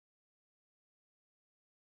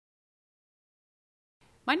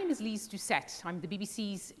My name is Lyse Doucet. I'm the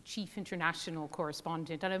BBC's Chief International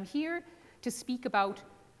Correspondent, and I'm here to speak about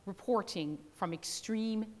reporting from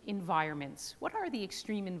extreme environments. What are the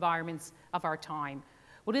extreme environments of our time?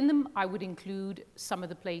 Well, in them, I would include some of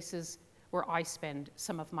the places where I spend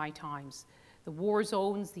some of my times, the war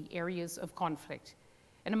zones, the areas of conflict.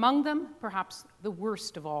 And among them, perhaps the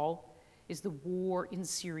worst of all, is the war in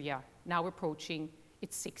Syria, now approaching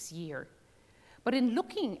its 6th year. But in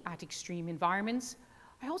looking at extreme environments,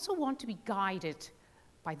 I also want to be guided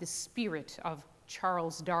by the spirit of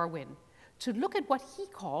Charles Darwin to look at what he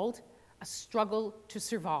called a struggle to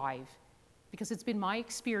survive, because it's been my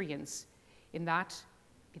experience in that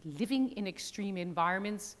living in extreme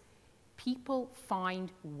environments, people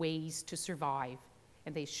find ways to survive,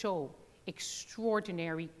 and they show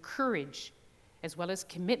extraordinary courage as well as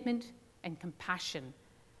commitment and compassion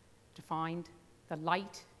to find the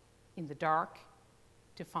light in the dark,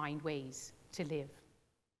 to find ways to live.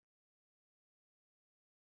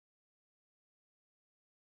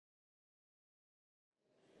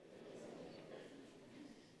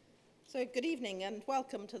 So good evening and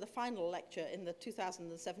welcome to the final lecture in the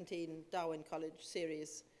 2017 Darwin College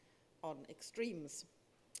Series on extremes.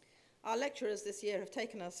 Our lecturers this year have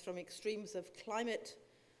taken us from extremes of climate,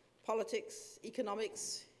 politics,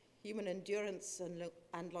 economics, human endurance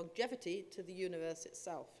and longevity to the universe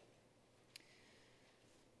itself.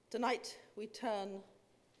 Tonight we turn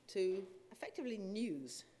to effectively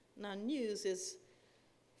news. Now news is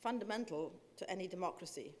fundamental to any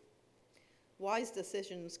democracy. Wise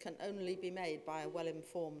decisions can only be made by a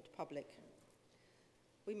well-informed public.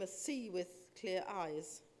 We must see with clear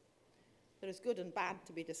eyes. There is good and bad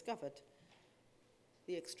to be discovered.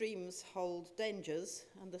 The extremes hold dangers,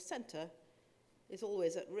 and the center is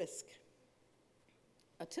always at risk.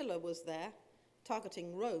 Attila was there,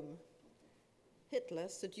 targeting Rome. Hitler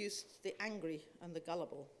seduced the angry and the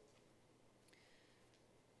gullible.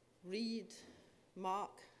 Read,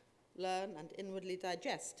 mark, learn, and inwardly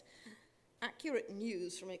digest. Accurate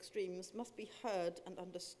news from extremes must be heard and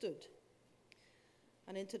understood.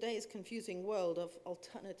 And in today's confusing world of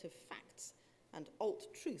alternative facts and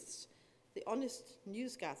alt-truths, the honest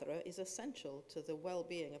news gatherer is essential to the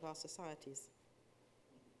well-being of our societies.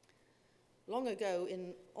 Long ago,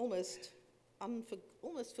 in almost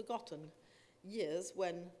forgotten years,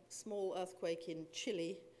 when small earthquake in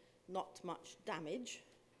Chile, not much damage,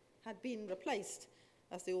 had been replaced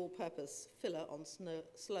as the all-purpose filler on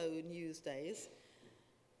slow news days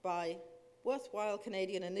by worthwhile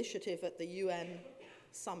Canadian initiative at the UN,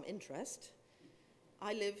 Some Interest,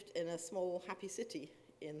 I lived in a small happy city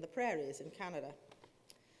in the prairies in Canada.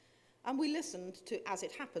 And we listened to As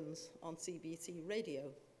It Happens on CBC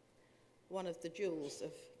Radio, one of the jewels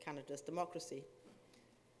of Canada's democracy.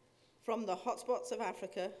 From the hotspots of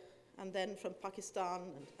Africa, and then from Pakistan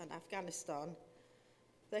and Afghanistan,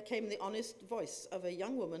 there came the honest voice of a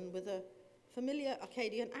young woman with a familiar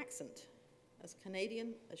Acadian accent, as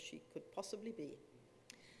Canadian as she could possibly be.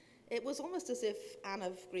 It was almost as if Anne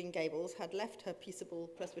of Green Gables had left her peaceable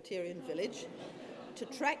Presbyterian village to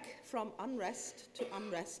trek from unrest to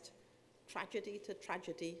unrest, tragedy to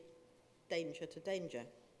tragedy, danger to danger.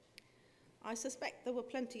 I suspect there were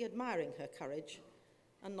plenty admiring her courage,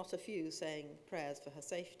 and not a few saying prayers for her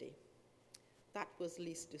safety. That was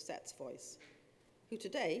Lyse Doucet's voice, who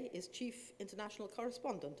today is Chief International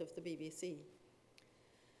Correspondent of the BBC.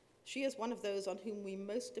 She is one of those on whom we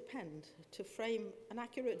most depend to frame an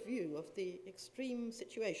accurate view of the extreme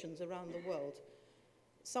situations around the world,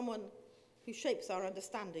 someone who shapes our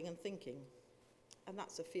understanding and thinking, and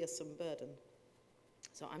that's a fearsome burden.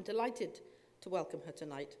 So I'm delighted to welcome her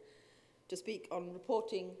tonight to speak on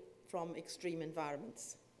reporting from extreme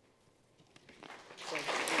environments.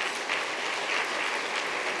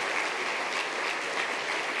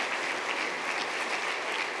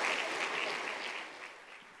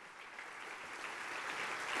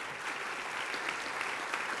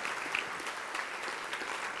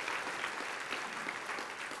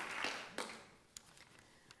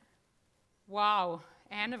 Wow,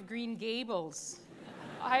 Anne of Green Gables.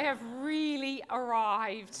 I have really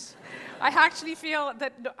arrived. I actually feel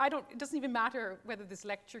that it doesn't even matter whether this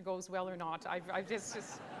lecture goes well or not. I've just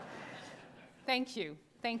thank you.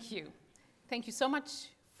 Thank you so much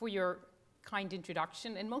for your kind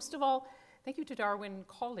introduction. And most of all, thank you to Darwin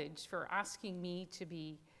College for asking me to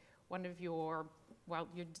be one of your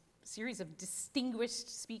series of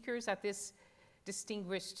distinguished speakers at this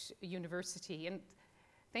distinguished university. And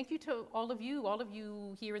thank you to all of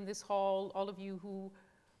you here in this hall, all of you who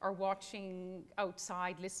are watching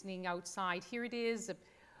outside, listening outside. Here it is,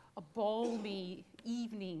 a balmy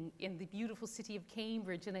evening in the beautiful city of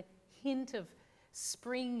Cambridge, and a hint of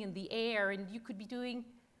spring in the air, and you could be doing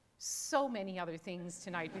so many other things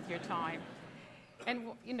tonight with your time.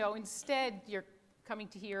 And, you know, instead, you're coming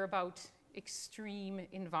to hear about extreme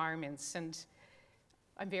environments, and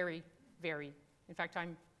I'm very, in fact,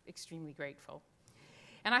 I'm extremely grateful.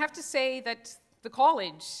 And I have to say that the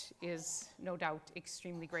college is no doubt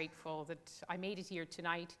extremely grateful that I made it here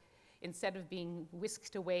tonight instead of being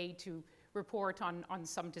whisked away to report on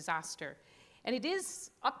some disaster. And it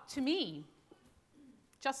is up to me,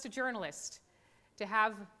 just a journalist, to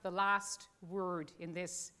have the last word in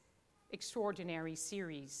this extraordinary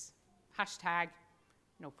series. Hashtag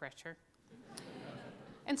no pressure.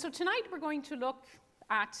 And so tonight we're going to look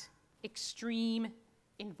at extreme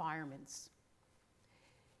environments.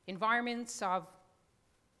 Environments of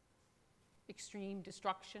extreme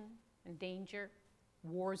destruction and danger,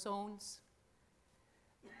 war zones,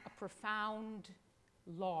 a profound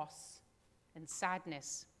loss and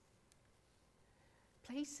sadness.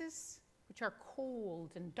 Places which are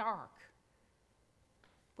cold and dark,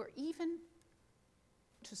 where even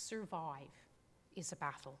to survive is a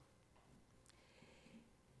battle.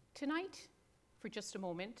 Tonight, for just a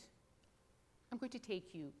moment, I'm going to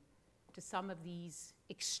take you to some of these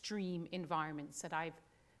extreme environments that I've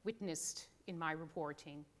witnessed in my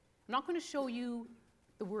reporting. I'm not going to show you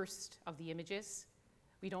the worst of the images.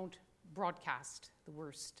 We don't broadcast the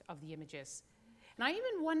worst of the images. And I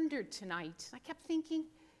even wondered tonight, I kept thinking,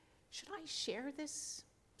 should I share this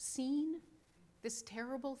scene, this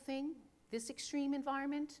terrible thing, this extreme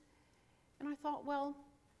environment? And I thought, well,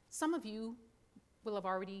 some of you will have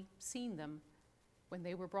already seen them when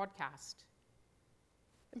they were broadcast.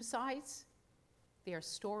 And besides, they are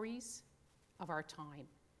stories of our time.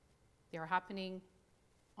 They are happening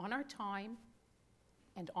on our time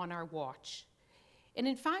and on our watch. And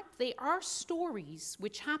in fact, they are stories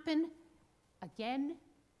which happen again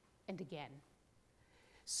and again.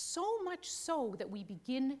 So much so that we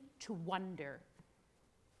begin to wonder,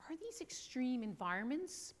 are these extreme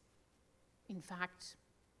environments, in fact,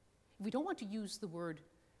 we don't want to use the word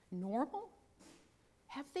normal,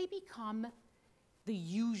 have they become the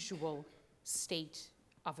usual state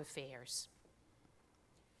of affairs?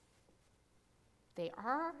 They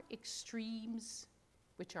are extremes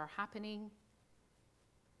which are happening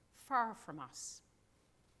far from us,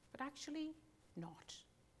 but actually not.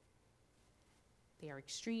 They are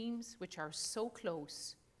extremes which are so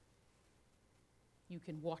close you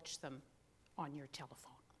can watch them on your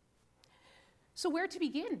telephone. So where to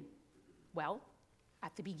begin? Well,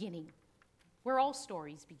 at the beginning, where all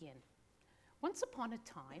stories begin. Once upon a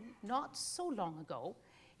time, not so long ago,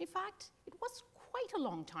 in fact, it was quite a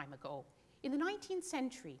long time ago, in the 19th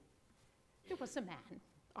century, there was a man,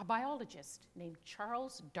 a biologist named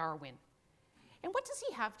Charles Darwin. And what does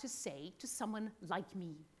he have to say to someone like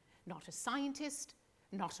me? Not a scientist,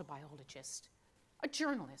 not a biologist, a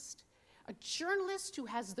journalist who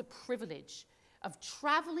has the privilege of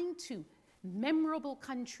traveling to memorable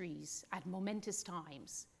countries at momentous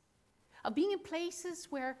times, of being in places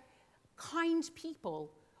where kind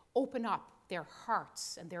people open up their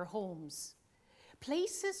hearts and their homes,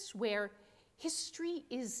 places where history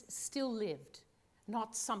is still lived,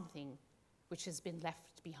 not something which has been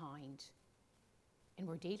left behind, and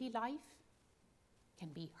where daily life can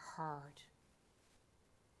be hard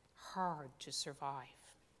to survive,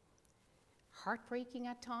 heartbreaking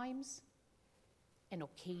at times, and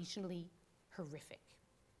occasionally horrific.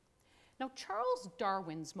 Now, Charles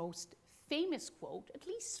Darwin's most famous quote, at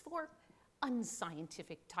least for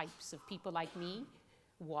unscientific types of people like me,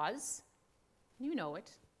 was, you know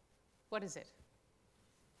it, what is it?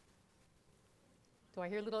 Do I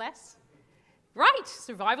hear a little S? Right,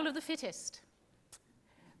 survival of the fittest.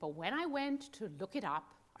 But when I went to look it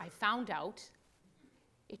up, I found out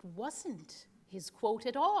it wasn't his quote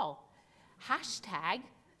at all. Hashtag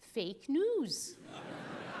fake news.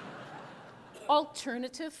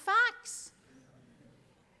 Alternative facts.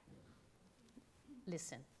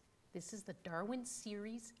 Listen, this is the Darwin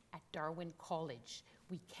series at Darwin College.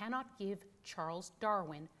 We cannot give Charles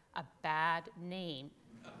Darwin a bad name.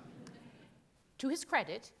 To his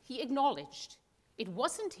credit, he acknowledged it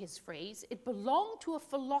wasn't his phrase, it belonged to a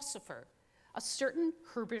philosopher, a certain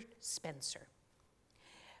Herbert Spencer.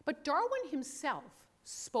 But Darwin himself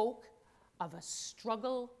spoke of a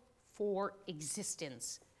struggle for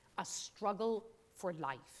existence, a struggle for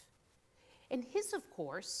life. And his, of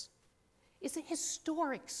course, is a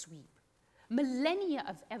historic sweep, millennia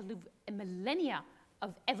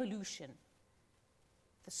of evolution,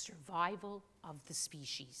 the survival of the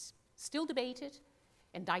species, still debated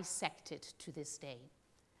and dissected to this day.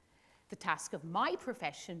 The task of my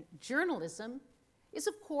profession, journalism, is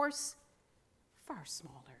of course far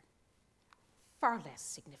smaller, far less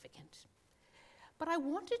significant. But I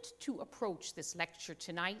wanted to approach this lecture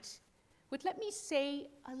tonight with, let me say,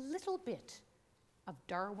 a little bit of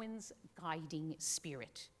Darwin's guiding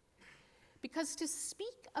spirit. Because to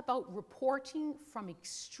speak about reporting from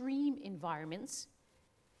extreme environments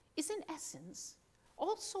is, in essence,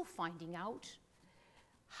 also finding out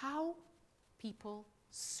how people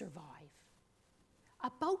survive,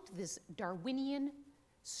 about this Darwinian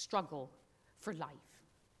struggle for life.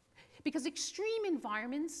 Because extreme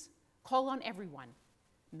environments call on everyone,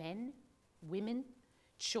 men, women,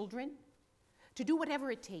 children, to do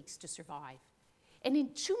whatever it takes to survive. And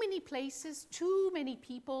in too many places, too many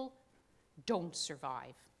people don't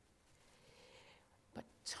survive. But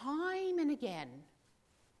time and again,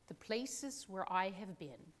 the places where I have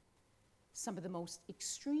been, some of the most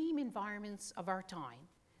extreme environments of our time,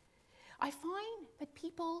 I find that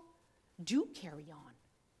people do carry on.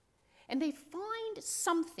 And they find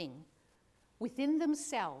something within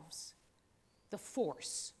themselves, the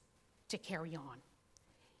force to carry on.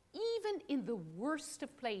 Even in the worst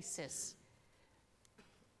of places,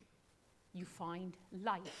 you find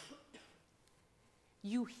life.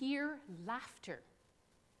 You hear laughter.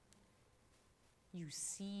 You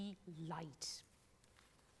see light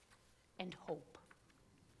and hope.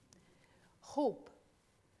 Hope,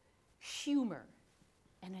 humor,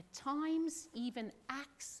 and at times even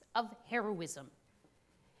acts of heroism.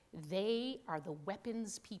 They are the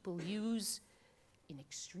weapons people use in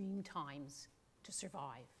extreme times to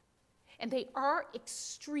survive. And they are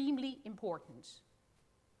extremely important,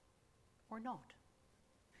 or not.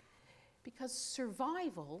 Because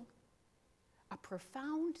survival, a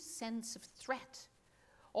profound sense of threat,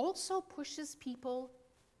 also pushes people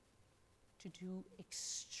to do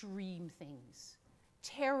extreme things,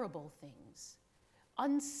 terrible things,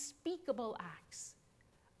 unspeakable acts,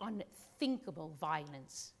 unthinkable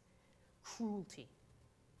violence, cruelty.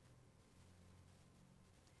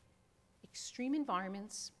 Extreme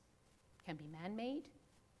environments can be man-made,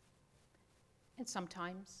 and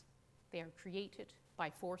sometimes they are created by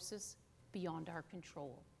forces beyond our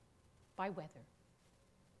control, by weather,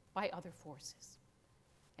 by other forces.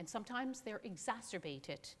 And sometimes they're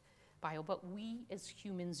exacerbated by what we as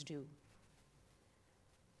humans do.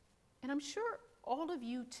 And I'm sure all of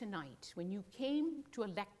you tonight, when you came to a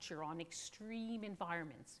lecture on extreme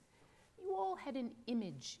environments, you all had an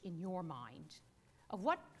image in your mind of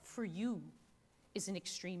what, for you, is an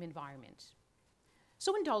extreme environment.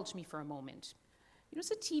 So indulge me for a moment. As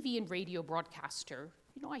a TV and radio broadcaster,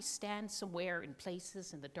 I stand somewhere in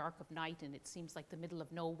places in the dark of night and it seems like the middle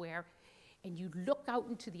of nowhere, and you look out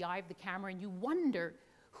into the eye of the camera and you wonder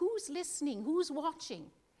who's listening, who's watching.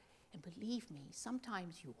 And believe me,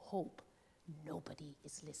 sometimes you hope nobody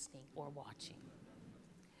is listening or watching.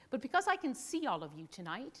 But because I can see all of you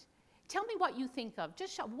tonight, tell me what you think of.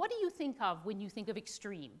 Just shout, what do you think of when you think of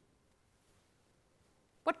extreme?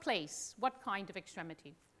 What place? What kind of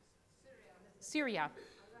extremity? Syria.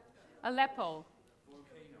 Aleppo.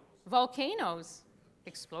 Volcanoes.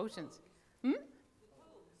 Explosions.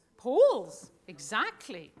 Poles.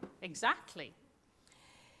 Exactly.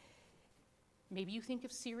 Maybe you think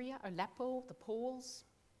of Syria, Aleppo, the poles.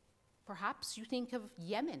 Perhaps you think of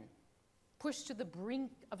Yemen, pushed to the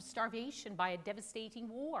brink of starvation by a devastating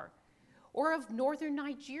war. Or of northern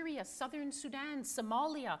Nigeria, southern Sudan,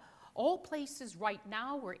 Somalia, all places right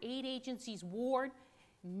now where aid agencies warn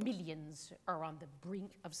millions are on the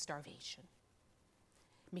brink of starvation.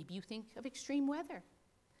 Maybe you think of extreme weather,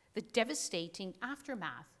 the devastating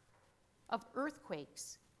aftermath of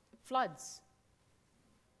earthquakes, floods,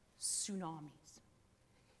 tsunamis.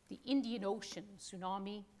 The Indian Ocean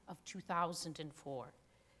tsunami of 2004,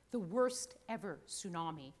 the worst ever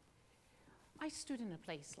tsunami. I stood in a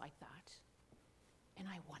place like that and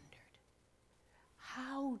I wondered,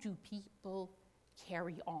 how do people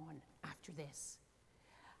carry on after this?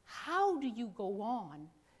 How do you go on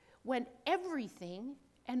when everything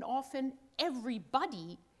and often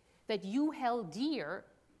everybody that you held dear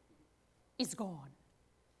is gone,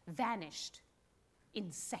 vanished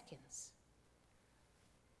in seconds?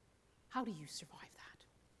 How do you survive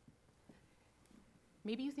that?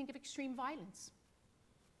 Maybe you think of extreme violence.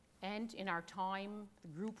 And in our time, the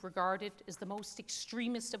group regarded as the most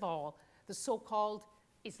extremist of all, the so-called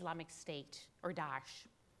Islamic State, or Daesh.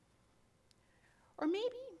 Or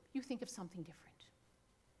maybe you think of something different.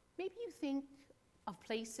 Maybe you think of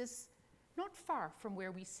places not far from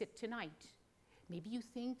where we sit tonight. Maybe you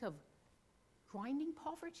think of grinding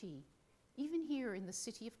poverty, even here in the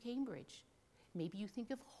city of Cambridge. Maybe you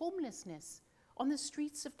think of homelessness on the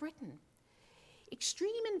streets of Britain.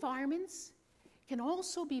 Extreme environments can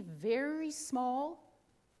also be very small,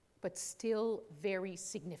 but still very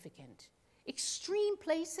significant. Extreme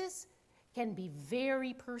places can be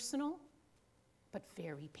very personal, but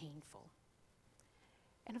very painful.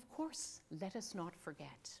 And of course, let us not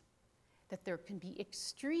forget that there can be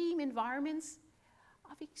extreme environments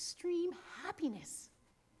of extreme happiness.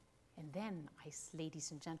 And then,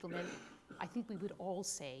 ladies and gentlemen, I think we would all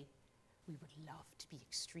say we would love to be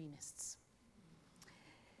extremists.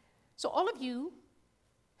 So all of you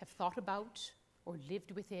have thought about or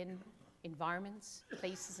lived within environments,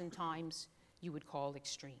 places, and times you would call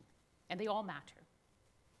extreme, and they all matter.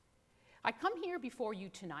 I come here before you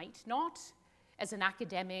tonight not as an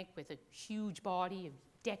academic with a huge body of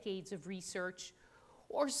decades of research,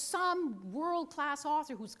 or some world-class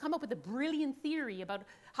author who's come up with a brilliant theory about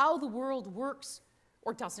how the world works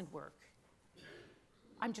or doesn't work.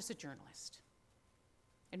 I'm just a journalist.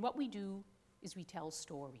 And what we do is we tell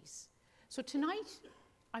stories. So tonight,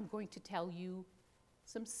 I'm going to tell you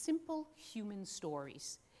some simple human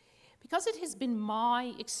stories, because it has been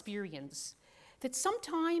my experience that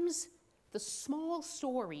sometimes the small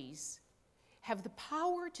stories have the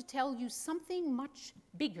power to tell you something much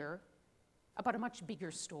bigger about a much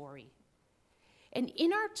bigger story. And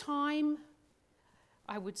in our time,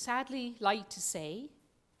 I would sadly like to say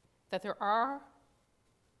that there are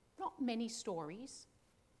not many stories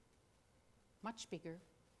much bigger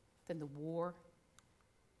than the war.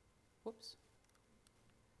 Whoops.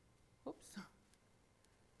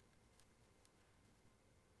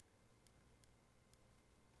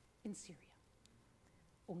 In Syria.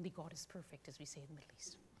 Only God is perfect, as we say in the Middle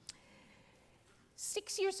East.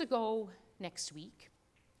 6 years ago next week,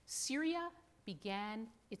 Syria began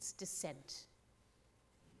its descent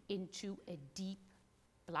into a deep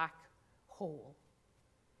black hole.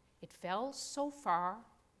 It fell so far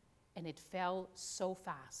and it fell so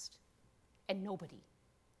fast, and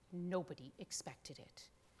nobody expected it.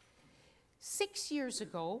 6 years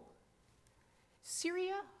ago,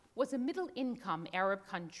 Syria was a middle-income Arab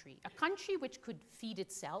country, a country which could feed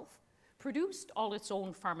itself, produced all its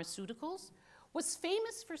own pharmaceuticals, was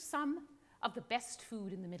famous for some of the best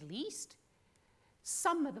food in the Middle East,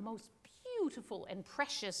 some of the most beautiful and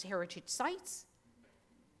precious heritage sites,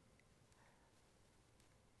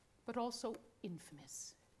 but also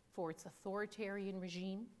infamous for its authoritarian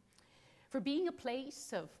regime, for being a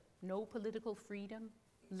place of no political freedom,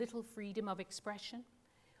 little freedom of expression,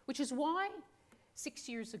 which is why 6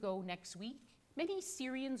 years ago next week, many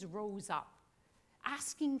Syrians rose up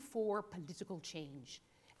asking for political change,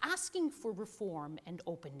 asking for reform and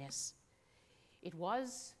openness. It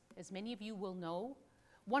was, as many of you will know,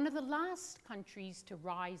 one of the last countries to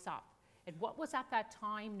rise up at what was at that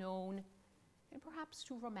time known, and perhaps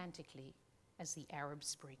too romantically, as the Arab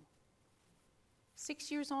Spring.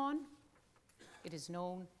 6 years on, it is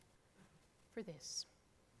known for this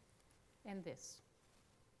and this.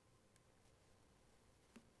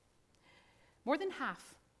 More than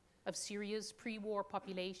half of Syria's pre-war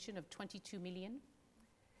population of 22 million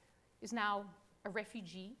is now a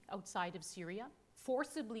refugee outside of Syria,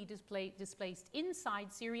 forcibly displaced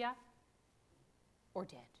inside Syria, or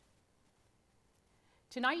dead.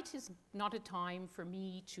 Tonight is not a time for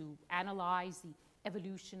me to analyze the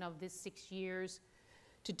evolution of this 6 years,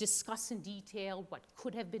 to discuss in detail what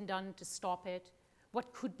could have been done to stop it,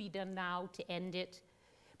 what could be done now to end it.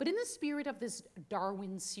 But in the spirit of this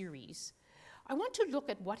Darwin series, I want to look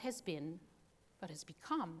at what has been, what has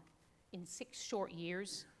become, in 6 short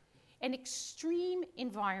years, an extreme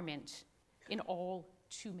environment in all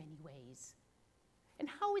too many ways. And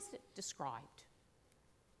how is it described?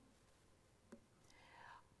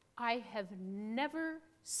 I have never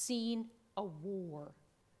seen a war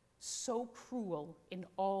so cruel in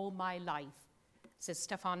all my life, says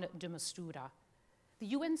Staffan de Mistura, the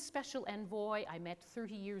UN Special Envoy I met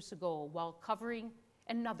 30 years ago while covering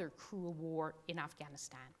another cruel war in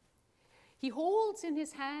Afghanistan. He holds in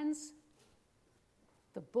his hands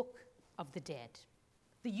the Book of the Dead.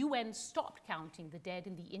 The UN stopped counting the dead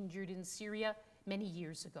and the injured in Syria many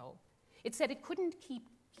years ago. It said it couldn't keep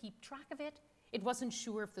track of it. It wasn't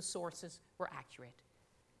sure if the sources were accurate.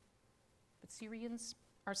 But Syrians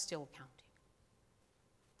are still counting.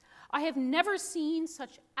 I have never seen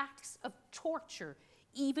such acts of torture,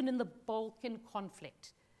 even in the Balkan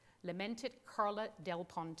conflict, lamented Carla Del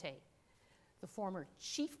Ponte, the former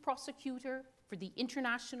chief prosecutor for the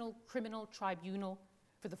International Criminal Tribunal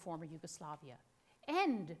for the former Yugoslavia,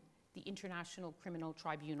 and the International Criminal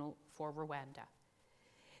Tribunal for Rwanda.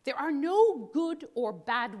 There are no good or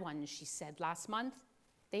bad ones, she said last month.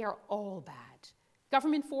 They are all bad.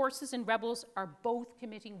 Government forces and rebels are both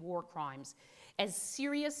committing war crimes, as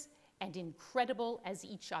serious and incredible as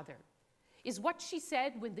each other, is what she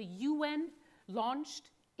said when the UN launched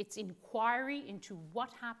its inquiry into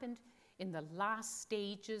what happened in the last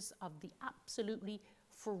stages of the absolutely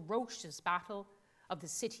ferocious battle of the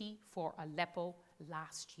city for Aleppo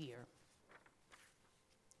last year.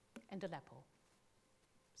 And Aleppo,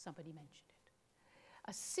 somebody mentioned it.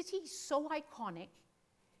 A city so iconic,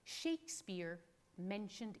 Shakespeare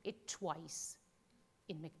mentioned it twice,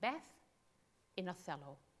 in Macbeth, in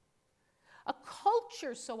Othello. A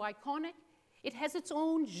culture so iconic, it has its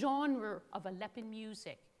own genre of Aleppan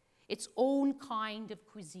music, its own kind of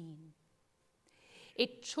cuisine.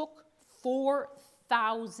 It took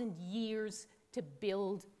 4,000 years to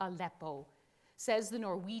build Aleppo, says the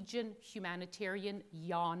Norwegian humanitarian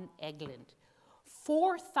Jan Egeland.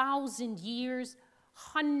 4,000 years,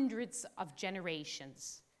 hundreds of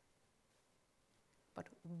generations. But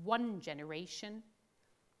one generation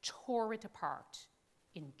tore it apart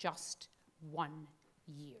in just 1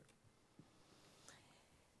 year.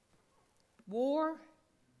 War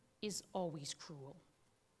is always cruel.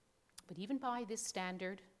 But even by this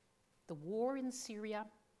standard, the war in Syria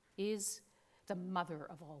is the mother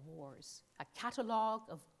of all wars, a catalogue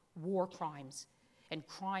of war crimes and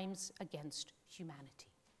crimes against humanity.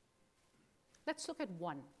 Let's look at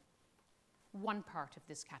one part of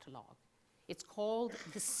this catalogue. It's called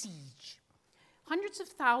the siege. Hundreds of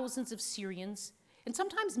thousands of Syrians, and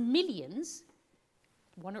sometimes millions,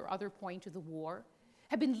 at one or other point of the war,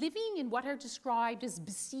 have been living in what are described as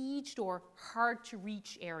besieged or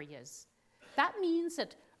hard-to-reach areas. That means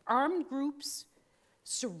that armed groups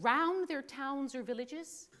surround their towns or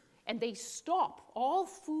villages, and they stop all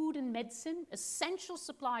food and medicine, essential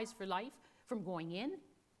supplies for life, from going in,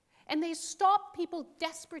 and they stop people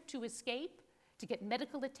desperate to escape to get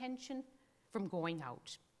medical attention from going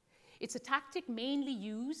out. It's a tactic mainly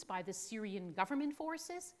used by the Syrian government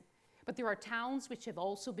forces, but there are towns which have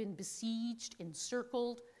also been besieged,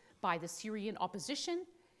 encircled by the Syrian opposition,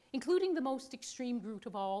 including the most extreme group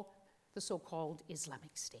of all, the so-called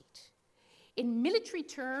Islamic State. In military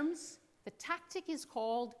terms, the tactic is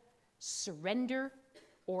called surrender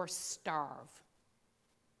or starve.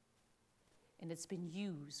 And it's been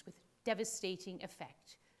used with devastating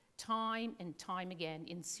effect time and time again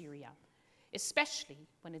in Syria, especially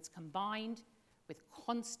when it's combined with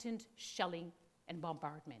constant shelling and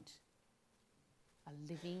bombardment. A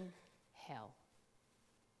living hell.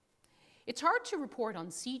 It's hard to report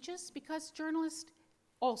on sieges because journalists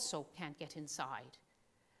also can't get inside.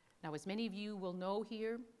 Now, as many of you will know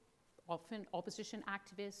here, often opposition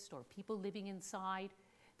activists or people living inside,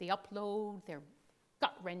 they upload their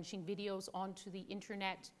gut-wrenching videos onto the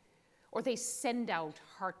internet, or they send out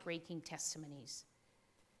heartbreaking testimonies.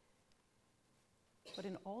 But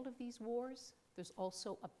in all of these wars, there's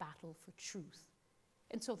also a battle for truth.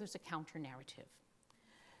 And so there's a counter-narrative.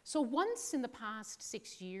 So once in the past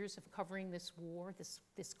 6 years of covering this war,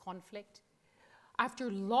 this conflict, after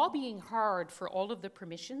lobbying hard for all of the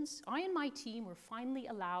permissions, I and my team were finally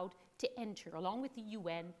allowed to enter, along with the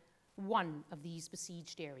UN, one of these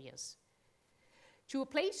besieged areas, to a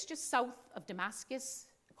place just south of Damascus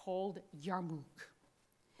called Yarmouk.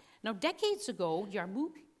 Now, decades ago,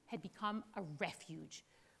 Yarmouk had become a refuge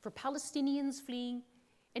for Palestinians fleeing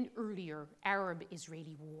an earlier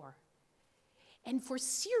Arab-Israeli war. And for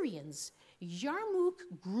Syrians, Yarmouk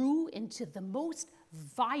grew into the most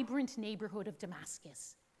vibrant neighborhood of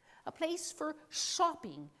Damascus, a place for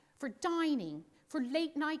shopping, for dining, for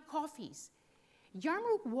late-night coffees.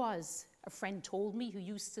 Yarmouk was, a friend told me who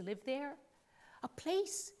used to live there, a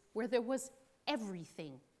place where there was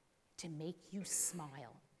everything to make you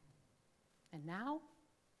smile. And now,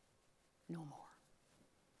 no more.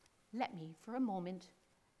 Let me, for a moment,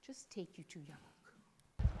 just take you to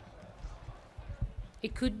Yarmouk.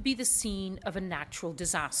 It could be the scene of a natural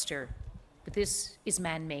disaster, but this is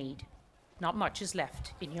man-made. Not much is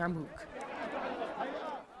left in Yarmouk.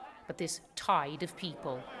 But this tide of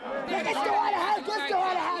people.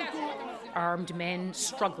 Armed men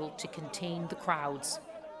struggled to contain the crowds,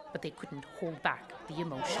 but they couldn't hold back the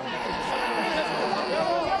emotion.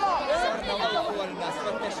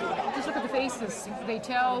 Just look at the faces. They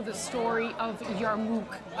tell the story of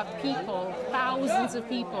Yarmouk, of people, thousands of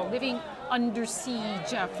people living under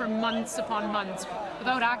siege for months upon months,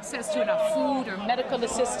 without access to enough food or medical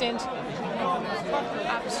assistance.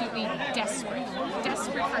 Absolutely desperate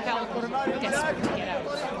for help, desperate to get out.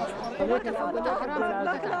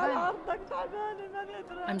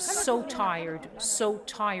 I'm so tired,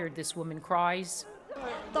 this woman cries.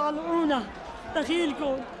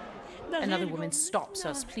 Another woman stops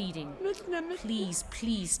us, pleading,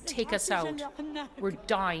 please take us out. We're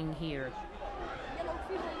dying here.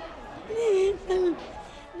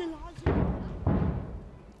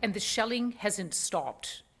 And the shelling hasn't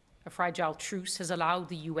stopped. A fragile truce has allowed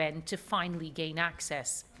the UN to finally gain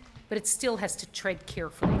access, but it still has to tread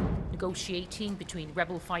carefully, negotiating between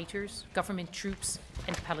rebel fighters, government troops,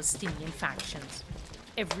 and Palestinian factions.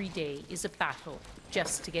 Every day is a battle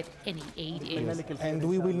just to get any aid in. And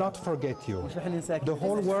we will not forget you. The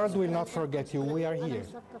whole world will not forget you. We are here.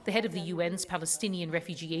 The head of the UN's Palestinian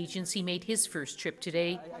Refugee Agency made his first trip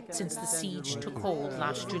today since the siege took hold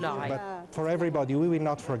last July. But for everybody, we will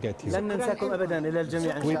not forget you.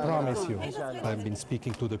 We promise you. I've been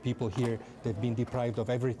speaking to the people here. They've been deprived of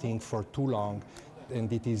everything for too long,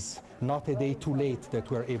 and it is not a day too late that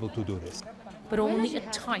we're able to do this. But only a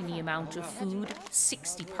tiny amount of food,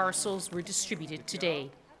 60 parcels, were distributed today.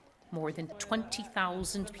 More than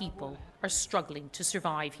 20,000 people are struggling to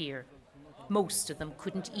survive here. Most of them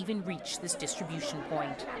couldn't even reach this distribution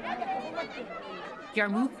point.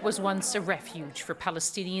 Yarmouk was once a refuge for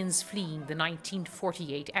Palestinians fleeing the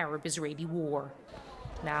 1948 Arab-Israeli War.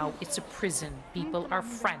 Now it's a prison people are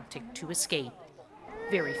frantic to escape.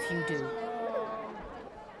 Very few do.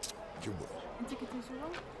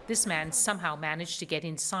 This man somehow managed to get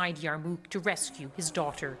inside Yarmouk to rescue his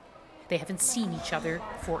daughter. They haven't seen each other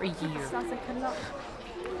for a year.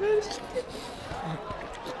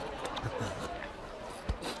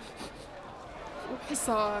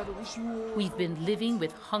 We've been living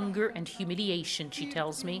with hunger and humiliation, she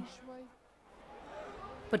tells me.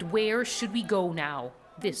 But where should we go now?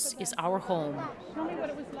 This is our home.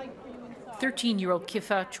 13-year-old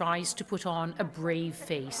Kifa tries to put on a brave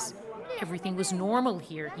face. Everything was normal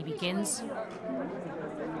here, he begins.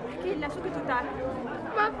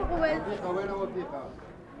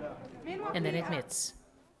 And then admits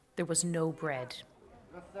there was no bread.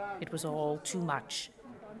 It was all too much.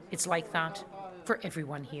 It's like that for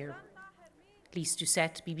everyone here. Lyse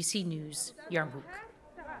Doucet, BBC News, Yarmouk.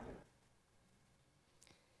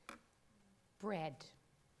 Bread.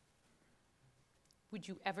 Would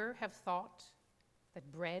you ever have thought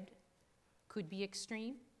that bread could be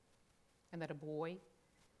extreme and that a boy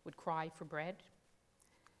would cry for bread?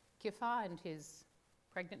 Kifa and his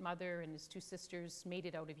pregnant mother and his two sisters made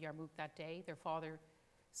it out of Yarmouk that day. Their father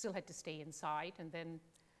still had to stay inside, and then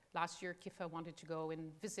last year Kifa wanted to go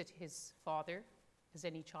and visit his father, as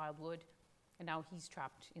any child would, and now he's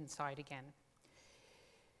trapped inside again.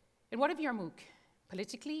 And what of Yarmouk?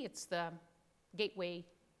 Politically, it's the gateway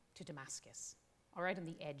to Damascus, all right, on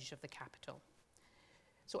the edge of the capital.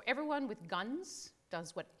 So everyone with guns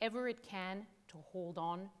does whatever it can to hold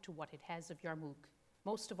on to what it has of Yarmouk.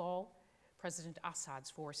 Most of all, President Assad's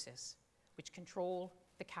forces, which control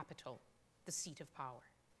the capital, the seat of power.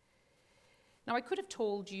 Now, I could have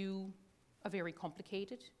told you a very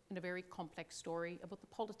complicated and a very complex story about the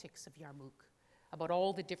politics of Yarmouk, about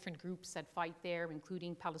all the different groups that fight there,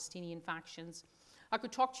 including Palestinian factions. I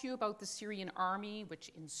could talk to you about the Syrian army, which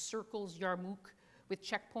encircles Yarmouk with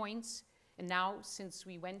checkpoints. And now, since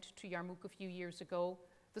we went to Yarmouk a few years ago,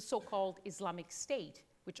 the so-called Islamic State,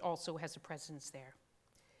 which also has a presence there.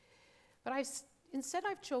 But instead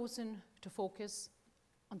I've chosen to focus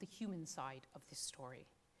on the human side of this story.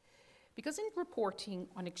 Because in reporting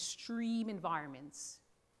on extreme environments,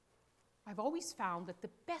 I've always found that the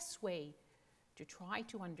best way to try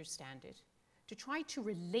to understand it, to try to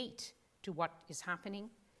relate to what is happening,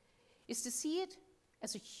 is to see it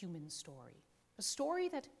as a human story, a story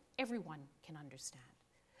that everyone can understand,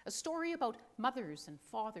 a story about mothers and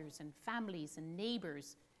fathers and families and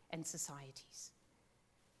neighbors and societies.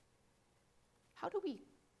 How do we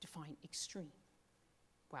define extreme?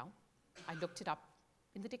 Well, I looked it up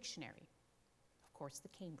in the dictionary, of course, the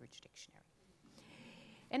Cambridge Dictionary.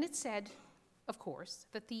 And it said, of course,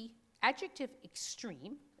 that the adjective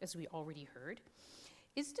extreme, as we already heard,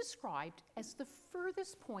 is described as the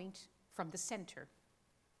furthest point from the center.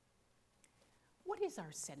 What is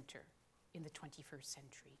our center in the 21st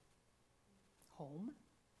century? Home,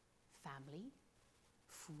 family,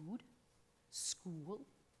 food, school,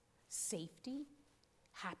 safety,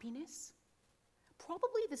 happiness?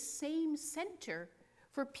 Probably the same center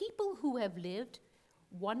for people who have lived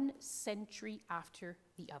 1 century after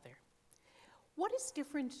the other. What is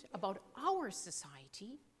different about our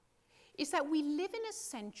society is that we live in a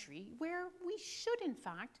century where we should, in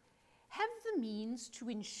fact, have the means to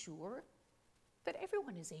ensure that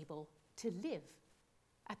everyone is able to live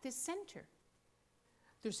at this center.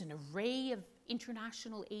 There's an array of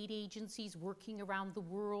international aid agencies working around the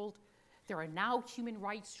world. There are now human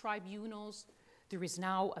rights tribunals. There is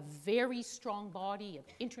now a very strong body of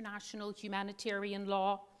international humanitarian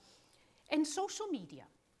law and social media,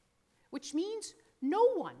 which means no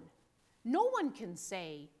one can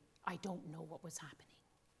say, I don't know what was happening.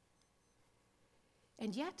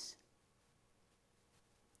 And yet,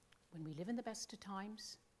 when we live in the best of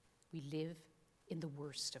times, we live in the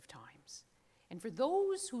worst of times. And for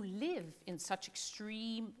those who live in such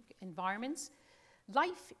extreme environments,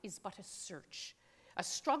 life is but a search, a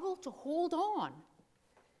struggle to hold on,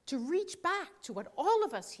 to reach back to what all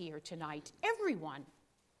of us here tonight, everyone,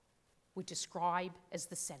 would describe as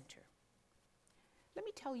the center. Let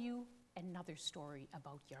me tell you another story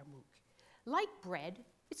about Yarmouk. Like bread,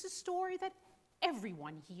 it's a story that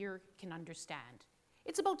everyone here can understand.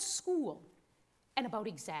 It's about school and about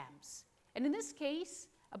exams. And in this case,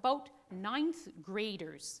 about 9th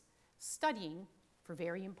graders studying for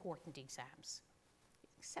very important exams.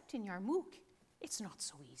 Except in Yarmouk, it's not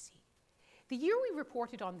so easy. The year we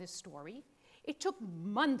reported on this story, it took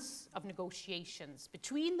months of negotiations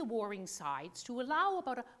between the warring sides to allow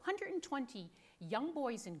about 120 young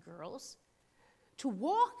boys and girls to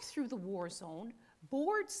walk through the war zone,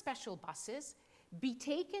 board special buses, be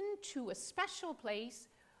taken to a special place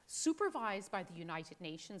supervised by the United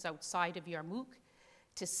Nations outside of Yarmouk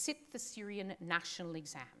to sit the Syrian national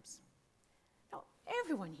exams. Now,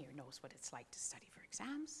 everyone here knows what it's like to study for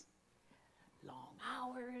exams. Long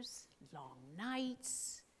hours, long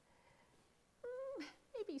nights.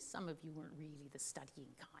 Maybe some of you weren't really the studying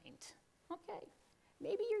kind. Okay,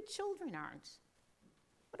 maybe your children aren't.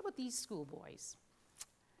 What about these schoolboys?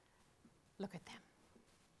 Look at them.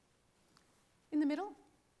 In the middle,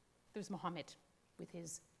 there's Mohammed with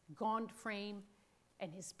his gaunt frame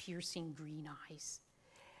and his piercing green eyes.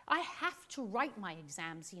 I have to write my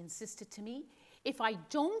exams, he insisted to me. If I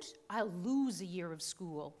don't, I'll lose a year of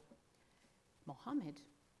school. Mohammed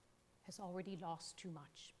has already lost too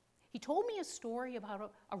much. He told me a story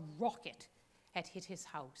about a rocket had hit his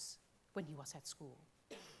house when he was at school,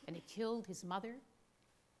 and it killed his mother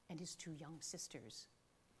and his 2 young sisters,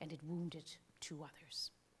 and it wounded 2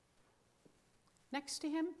 others. Next to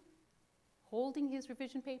him, holding his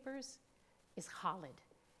revision papers, is Khalid,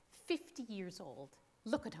 50 years old.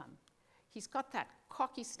 Look at him. He's got that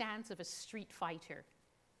cocky stance of a street fighter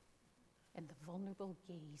and the vulnerable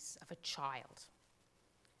gaze of a child.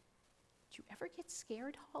 Do you ever get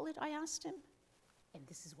scared, Khalid? I asked him. And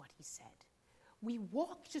this is what he said. We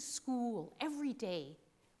walk to school every day,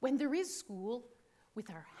 when there is school, with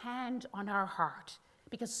our hand on our heart,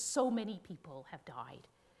 because so many people have died.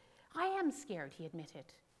 I am scared, he admitted.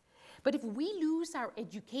 But if we lose our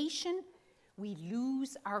education, we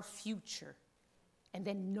lose our future, and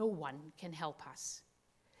then no one can help us.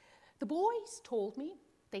 The boys told me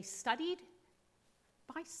they studied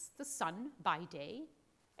by the sun by day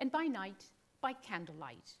and by night by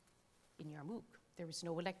candlelight. In Yarmouk, there is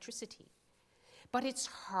no electricity. But it's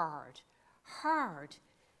hard,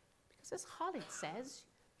 because as Khalid says,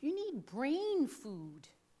 you need brain food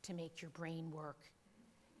to make your brain work.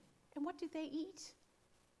 And what did they eat?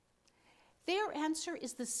 Their answer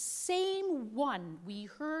is the same one we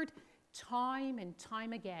heard time and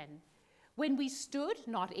time again when we stood,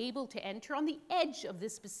 not able to enter, on the edge of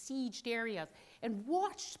this besieged area and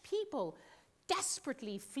watched people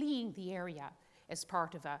desperately fleeing the area as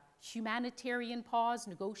part of a humanitarian pause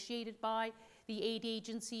negotiated by the aid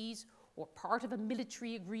agencies, or part of a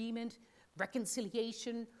military agreement,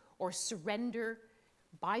 reconciliation, or surrender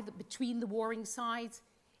between the warring sides.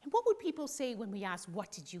 And what would people say when we asked,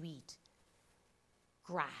 what did you eat?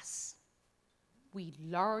 Grass. We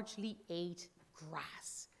largely ate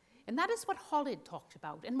grass. And that is what Khalid talked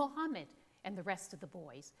about, and Mohammed and the rest of the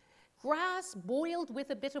boys. Grass boiled with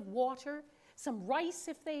a bit of water, some rice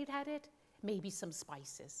if they'd had it, maybe some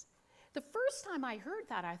spices. The first time I heard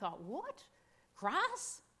that, I thought, what?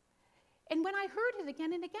 Grass? And when I heard it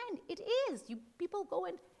again and again, it is. People go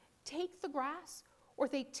and take the grass, or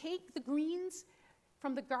they take the greens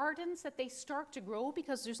from the gardens that they start to grow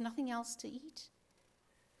because there's nothing else to eat.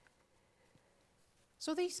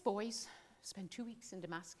 So these boys spent 2 weeks in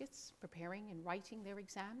Damascus preparing and writing their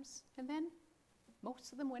exams, and then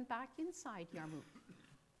most of them went back inside Yarmouk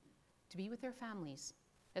to be with their families,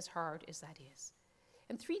 as hard as that is.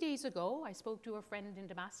 And 3 days ago, I spoke to a friend in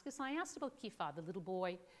Damascus, and I asked about Kifa, the little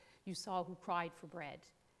boy you saw who cried for bread.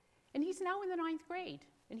 And he's now in the 9th grade,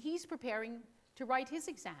 and he's preparing to write his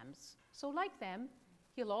exams. So like them,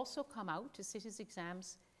 he'll also come out to sit his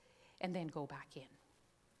exams and then go back in.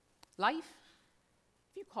 Life,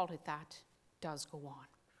 if you call it that, does go on.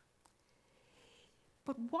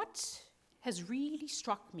 But what has really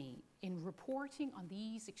struck me in reporting on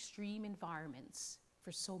these extreme environments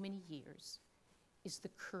for so many years is the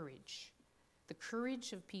courage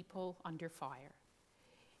of people under fire.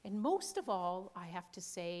 And most of all, I have to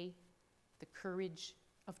say, the courage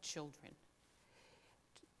of children.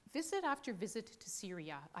 Visit after visit to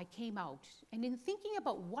Syria, I came out, and in thinking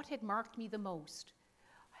about what had marked me the most,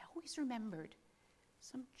 I always remembered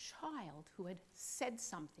some child who had said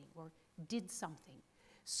something or did something.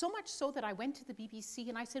 So much so that I went to the BBC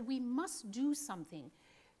and I said, we must do something.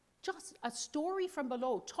 Just a story from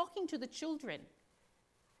below, talking to the children.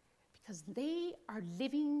 Because they are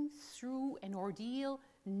living through an ordeal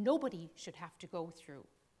nobody should have to go through.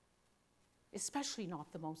 Especially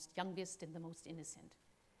not the most youngest and the most innocent.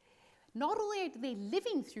 Not only are they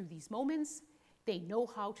living through these moments, they know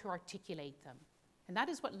how to articulate them. And that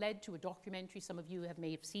is what led to a documentary some of you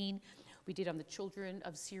may have seen. We did on the children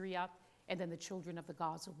of Syria and then the children of the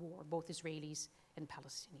Gaza war, both Israelis and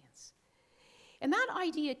Palestinians. And that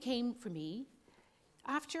idea came for me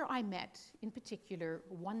after I met, in particular,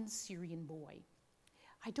 one Syrian boy.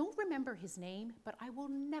 I don't remember his name, but I will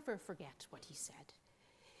never forget what he said.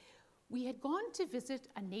 We had gone to visit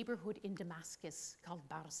a neighborhood in Damascus called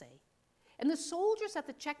Barzeh. And the soldiers at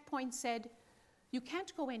the checkpoint said, you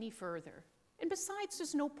can't go any further. And besides,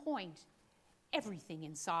 there's no point. Everything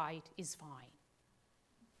inside is fine.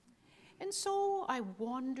 And so I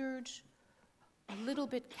wandered a little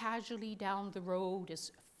bit casually down the road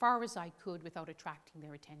as far as I could without attracting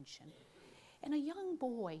their attention. And a young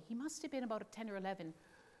boy, he must have been about 10 or 11,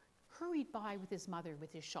 hurried by with his mother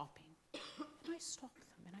with his shopping. And I stopped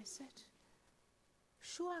them and I said,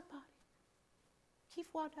 Shu akbar, kif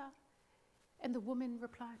wada? And the woman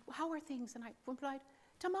replied, well, how are things? And I replied,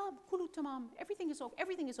 tamam, kulu tamam, everything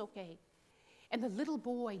is okay. And the little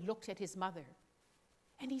boy looked at his mother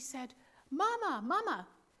and he said, Mama,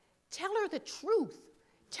 tell her the truth.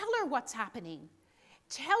 Tell her what's happening.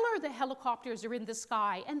 Tell her the helicopters are in the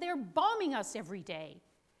sky and they're bombing us every day.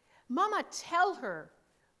 Mama, tell her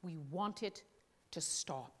we want it to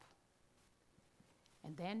stop.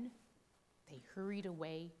 And then they hurried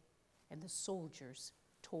away and the soldiers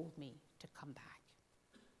told me to come back.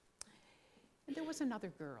 And there was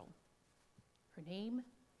another girl. Her name,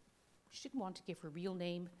 she didn't want to give her real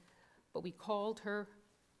name, but we called her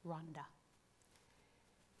Rhonda.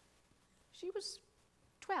 She was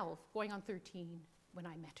 12, going on 13 when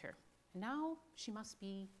I met her. Now she must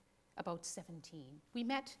be about 17. We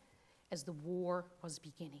met as the war was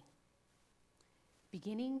beginning.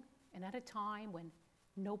 And at a time when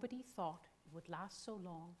nobody thought it would last so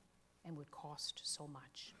long and would cost so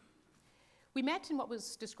much. We met in what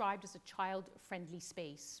was described as a child-friendly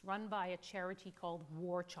space run by a charity called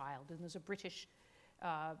War Child, and there's a British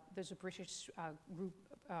group,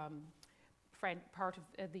 part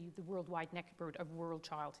of the worldwide network of World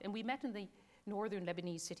Child. And we met in the northern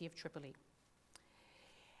Lebanese city of Tripoli.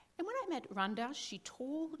 And when I met Rhonda, she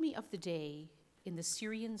told me of the day in the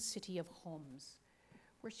Syrian city of Homs,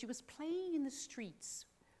 where she was playing in the streets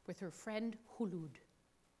with her friend Hulud.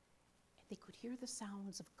 And they could hear the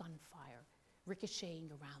sounds of gunfire ricocheting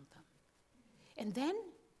around them. And then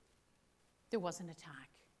there was an attack.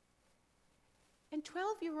 And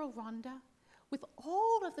 12-year-old Rhonda, with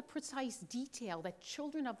all of the precise detail that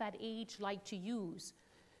children of that age like to use,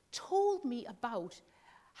 told me about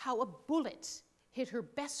how a bullet hit her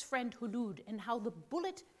best friend Hulud and how the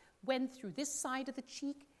bullet went through this side of the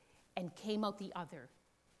cheek and came out the other.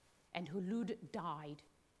 And Hulud died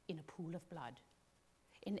in a pool of blood.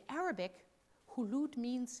 In Arabic, Hulud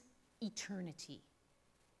means eternity.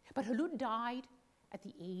 But Hulud died at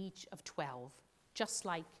the age of 12, just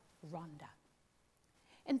like Rhonda.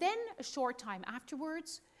 And then a short time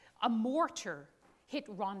afterwards, a mortar hit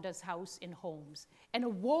Rhonda's house in Homs, and a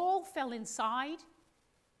wall fell inside,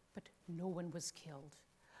 but no one was killed.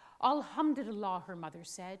 Alhamdulillah, her mother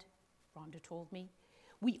said, Rhonda told me.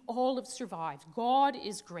 We all have survived. God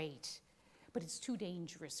is great, but it's too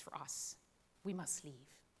dangerous for us. We must leave.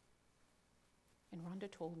 And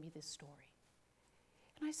Rhonda told me this story.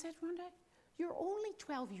 And I said, Rhonda, you're only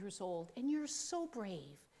 12 years old and you're so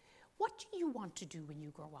brave. What do you want to do when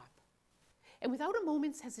you grow up? And without a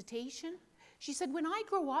moment's hesitation, she said, when I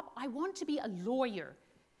grow up, I want to be a lawyer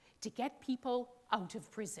to get people out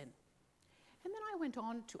of prison. And then I went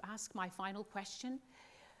on to ask my final question,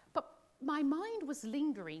 but my mind was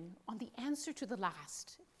lingering on the answer to the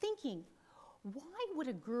last, thinking, why would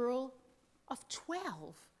a girl of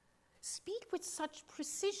 12 speak with such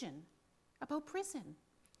precision about prison?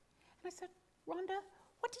 And I said, Rhonda,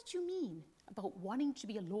 what did you mean about wanting to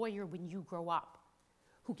be a lawyer when you grow up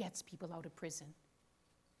who gets people out of prison?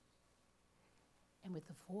 And with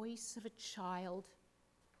the voice of a child,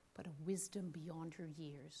 but a wisdom beyond her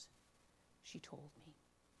years, she told me,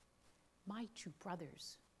 my 2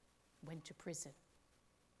 brothers went to prison,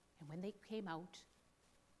 and when they came out,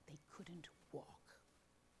 they couldn't walk.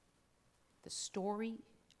 The story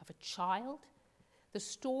of a child, the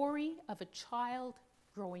story of a child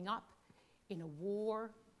growing up in a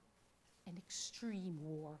war, an extreme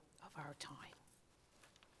war of our time.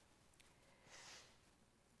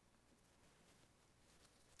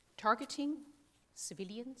 Targeting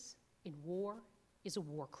civilians in war is a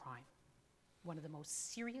war crime, one of the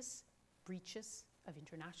most serious breaches of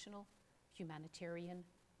international humanitarian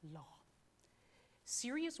law.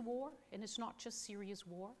 Syria's war, and it's not just Syria's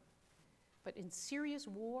war, but in Syria's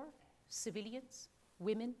war, civilians,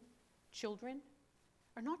 women, children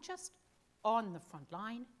are not just on the front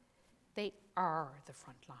line, they are the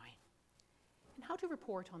front line. And how to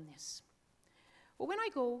report on this? Well, when I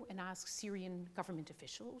go and ask Syrian government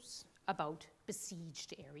officials about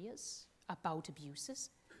besieged areas, about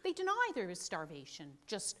abuses, they deny there is starvation,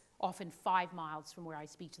 just often 5 miles from where I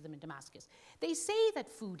speak to them in Damascus. They say that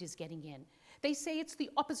food is getting in. They say it's the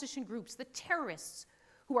opposition groups, the terrorists,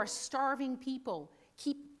 who are starving people,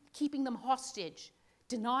 keeping them hostage,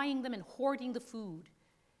 denying them and hoarding the food.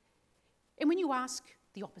 And when you ask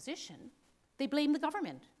the opposition, they blame the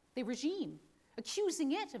government, the regime,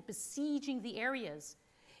 accusing it of besieging the areas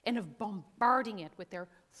and of bombarding it with their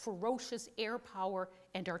ferocious air power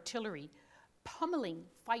and artillery, pummeling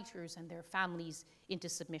fighters and their families into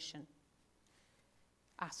submission.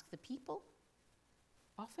 Ask the people.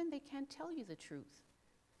 Often they can't tell you the truth,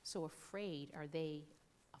 so afraid are they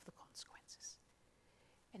of the consequences.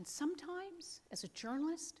 And sometimes, as a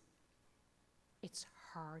journalist, it's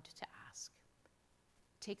hard to ask.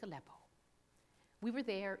 Take Aleppo. We were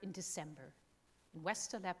there in December, in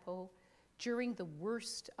West Aleppo, during the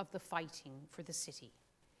worst of the fighting for the city.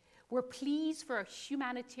 We're pleased for a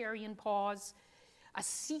humanitarian pause, a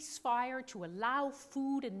ceasefire to allow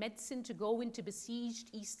food and medicine to go into besieged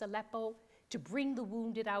East Aleppo, to bring the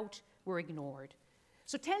wounded out, were ignored.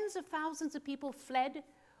 So tens of thousands of people fled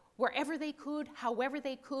wherever they could, however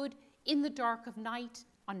they could, in the dark of night,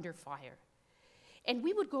 under fire. And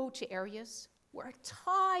we would go to areas where a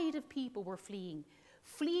tide of people were fleeing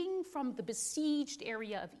from the besieged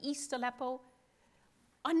area of East Aleppo,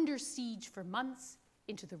 under siege for months,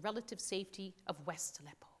 into the relative safety of West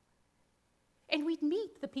Aleppo. And we'd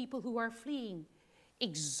meet the people who are fleeing,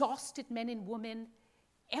 exhausted men and women,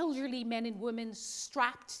 elderly men and women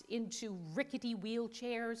strapped into rickety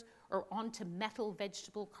wheelchairs or onto metal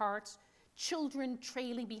vegetable carts, children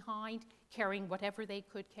trailing behind, carrying whatever they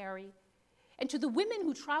could carry. And to the women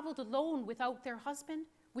who traveled alone without their husband,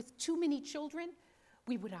 with too many children,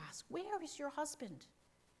 we would ask, "Where is your husband?"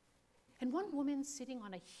 And one woman sitting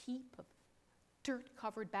on a heap of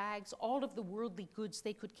dirt-covered bags, all of the worldly goods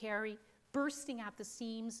they could carry, bursting at the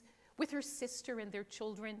seams, with her sister and their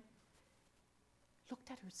children, looked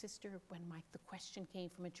at her sister when the question came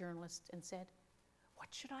from a journalist and said,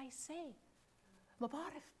 "What should I say?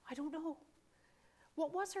 Mubarak, I don't know."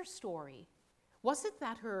 What was her story? Was it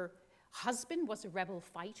that her husband was a rebel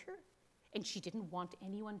fighter and she didn't want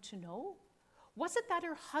anyone to know? Was it that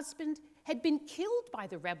her husband had been killed by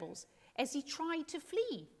the rebels as he tried to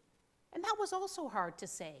flee? And that was also hard to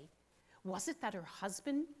say. Was it that her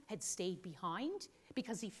husband had stayed behind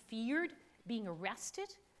because he feared being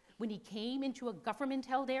arrested when he came into a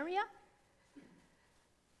government-held area?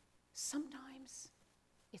 Sometimes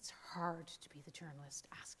it's hard to be the journalist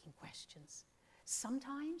asking questions.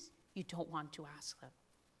 Sometimes you don't want to ask them.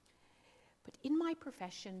 But in my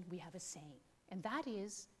profession, we have a saying, and that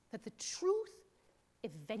is that the truth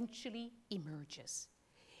eventually emerges.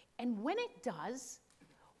 And when it does,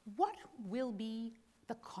 what will be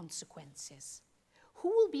the consequences? Who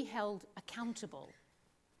will be held accountable?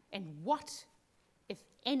 And what, if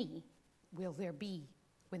any, will there be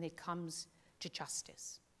when it comes to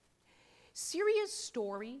justice? Syria's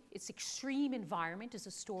story, its extreme environment, is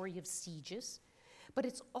a story of sieges, but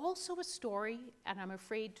it's also a story, and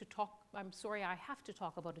I'm sorry I have to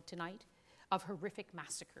talk about it tonight, of horrific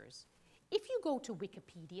massacres. If you go to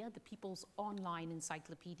Wikipedia, the people's online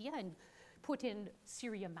encyclopedia, and put in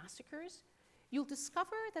Syria massacres, you'll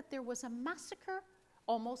discover that there was a massacre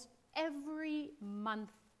almost every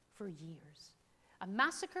month for years. A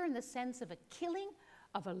massacre in the sense of a killing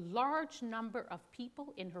of a large number of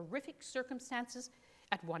people in horrific circumstances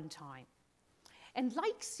at one time. And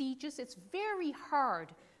like sieges, it's very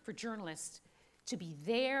hard for journalists to be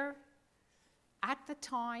there at the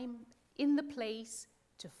time, in the place,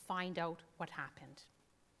 to find out what happened.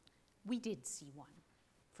 We did see one,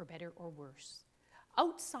 for better or worse,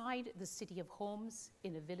 outside the city of Homs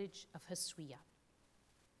in a village of Haswiya.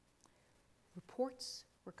 Reports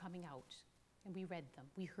were coming out, and we read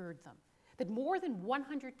them, we heard them, that more than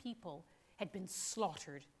 100 people had been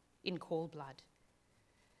slaughtered in cold blood.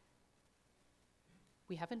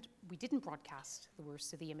 We didn't broadcast the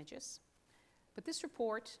worst of the images, But this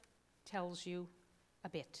report tells you a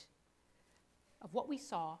bit of what we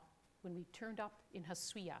saw when we turned up in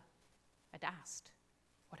Haswiya and asked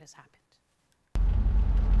what has happened.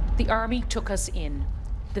 The army took us in.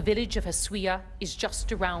 The village of Haswiya is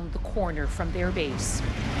just around the corner from their base.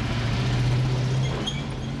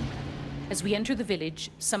 As we enter the village,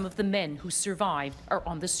 some of the men who survived are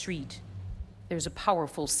on the street. There's a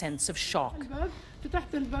powerful sense of shock.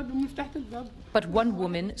 But one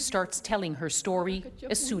woman starts telling her story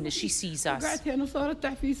as soon as she sees us.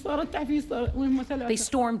 They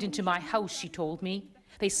stormed into my house, she told me.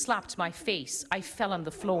 They slapped my face. I fell on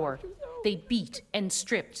the floor. They beat and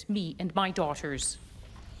stripped me and my daughters.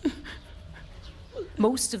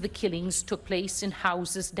 Most of the killings took place in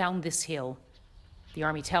houses down this hill. The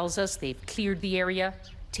army tells us they've cleared the area,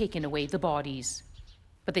 taken away the bodies.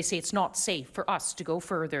 But they say it's not safe for us to go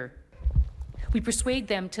further. We persuade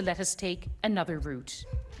them to let us take another route.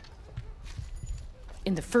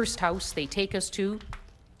 In the first house they take us to,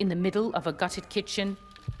 in the middle of a gutted kitchen,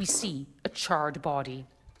 we see a charred body.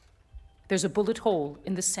 There's a bullet hole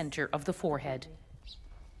in the center of the forehead.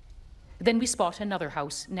 Then we spot another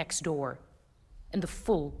house next door, and the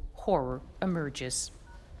full horror emerges.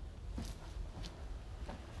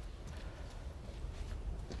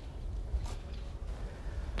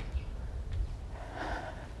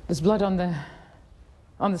 There's blood on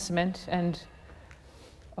the cement, and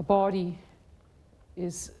a body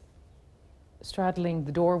is straddling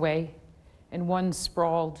the doorway, and one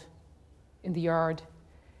sprawled in the yard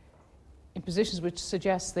in positions which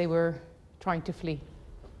suggest they were trying to flee.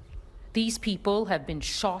 These people have been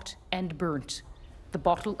shot and burnt. The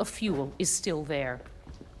bottle of fuel is still there.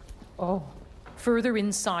 Oh, further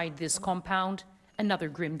inside this compound, another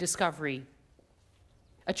grim discovery.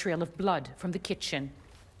 A trail of blood from the kitchen.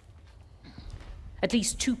 At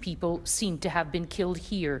least 2 people seem to have been killed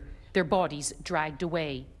here, their bodies dragged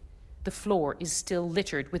away. The floor is still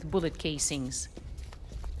littered with bullet casings.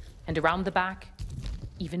 And around the back,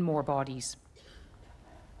 even more bodies.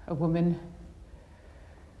 A woman,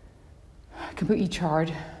 completely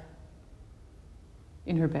charred,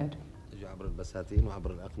 in her bed.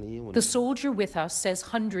 The soldier with us says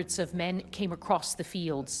hundreds of men came across the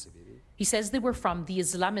fields. He says they were from the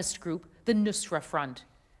Islamist group, the Nusra Front,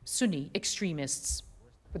 Sunni extremists.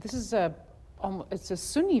 But this is it's a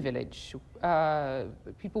Sunni village.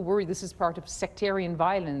 People worry this is part of sectarian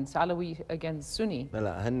violence, Alawi against Sunni.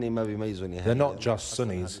 They're not just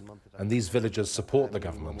Sunnis, and these villagers support the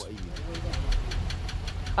government.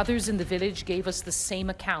 Others in the village gave us the same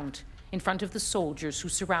account in front of the soldiers who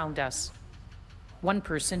surround us. One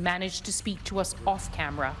person managed to speak to us off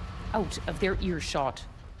camera, out of their earshot.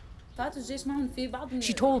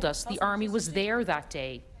 She told us the army was there that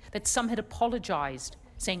day, that some had apologized,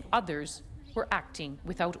 saying others were acting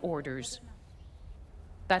without orders.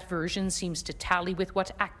 That version seems to tally with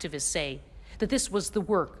what activists say, that this was the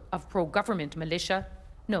work of pro-government militia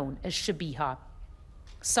known as Shabiha.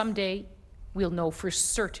 Someday, we'll know for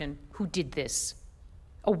certain who did this.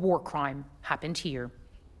 A war crime happened here.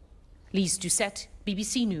 Lyse Doucet,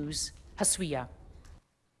 BBC News, Haswiya.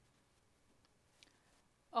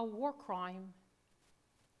 A war crime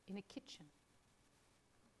in a kitchen.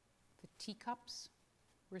 The teacups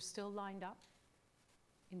were still lined up.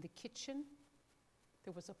 In the kitchen,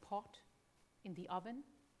 there was a pot in the oven.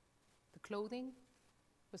 The clothing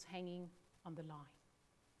was hanging on the line.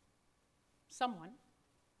 Someone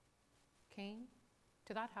came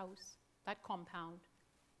to that house, that compound,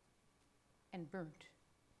 and burnt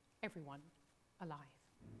everyone alive.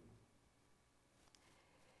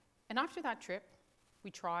 And after that trip,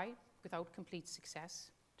 we tried, without complete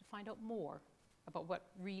success, to find out more about what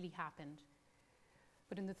really happened.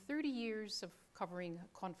 But in the 30 years of covering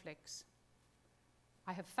conflicts,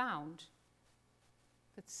 I have found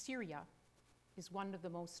that Syria is one of the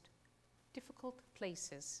most difficult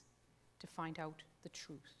places to find out the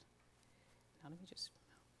truth. Now let me just...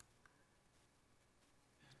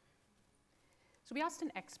 So we asked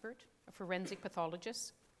an expert, a forensic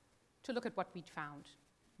pathologist, to look at what we'd found.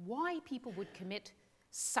 Why people would commit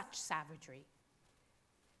such savagery.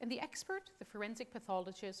 And the expert, the forensic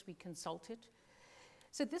pathologist we consulted,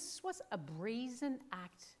 said this was a brazen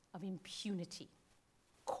act of impunity,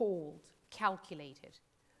 cold, calculated.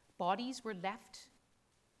 Bodies were left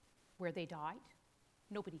where they died.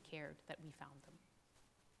 Nobody cared that we found them.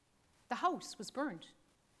 The house was burnt.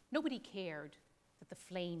 Nobody cared that the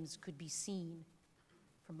flames could be seen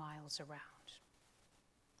for miles around.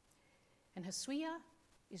 And Haswiya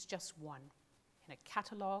is just one in a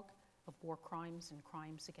catalogue of war crimes and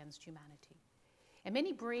crimes against humanity. And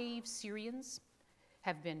many brave Syrians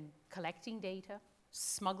have been collecting data,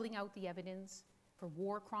 smuggling out the evidence for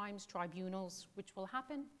war crimes tribunals, which will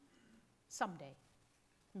happen someday,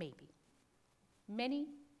 maybe. Many,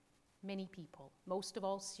 many people, most of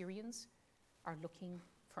all Syrians, are looking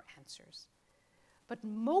for answers. But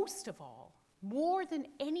most of all, more than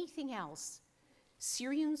anything else,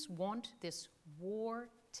 Syrians want this war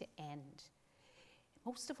to end.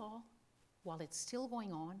 Most of all, while it's still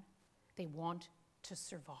going on, they want to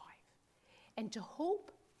survive and to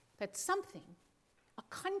hope that something, a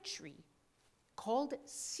country called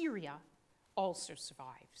Syria, also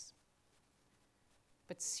survives.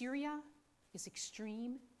 But Syria is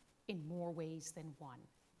extreme in more ways than one.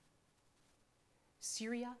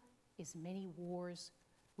 Syria is many wars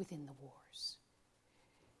within the wars.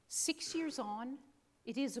 6 years on,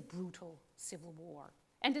 it is a brutal civil war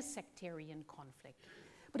and a sectarian conflict.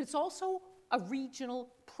 But it's also a regional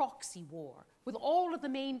proxy war with all of the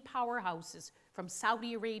main powerhouses from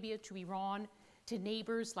Saudi Arabia to Iran to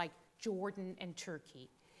neighbors like Jordan and Turkey.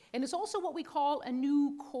 And it's also what we call a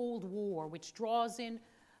new Cold War, which draws in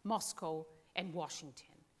Moscow and Washington.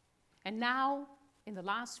 And now, in the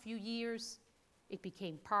last few years, it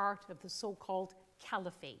became part of the so-called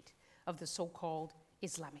caliphate of the so-called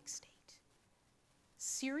Islamic State.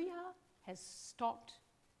 Syria has stopped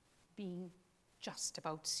being just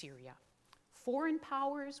about Syria. Foreign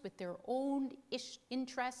powers with their own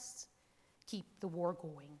interests keep the war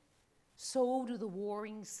going. So do the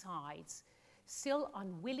warring sides, still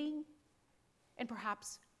unwilling and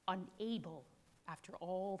perhaps unable, after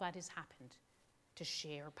all that has happened, to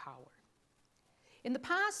share power. In the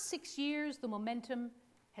past 6 years, the momentum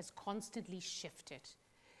has constantly shifted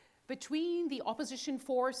between the opposition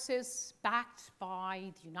forces backed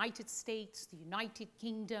by the United States, the United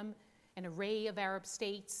Kingdom, an array of Arab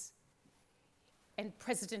states, and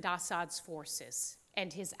President Assad's forces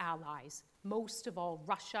and his allies, most of all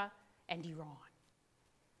Russia and Iran.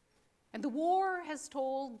 And the war has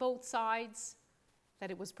told both sides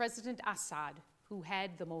that it was President Assad who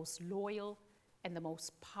had the most loyal and the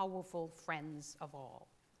most powerful friends of all.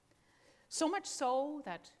 So much so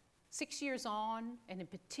that 6 years on, and in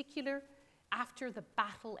particular after the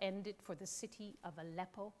battle ended for the city of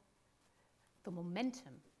Aleppo, the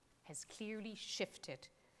momentum has clearly shifted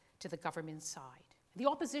to the government side. The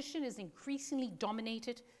opposition is increasingly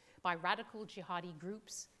dominated by radical jihadi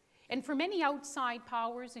groups, and for many outside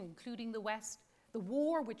powers, including the West, the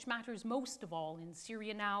war which matters most of all in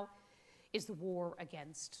Syria now is the war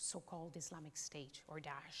against so-called Islamic State, or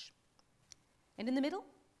Daesh. And in the middle,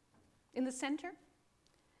 in the center,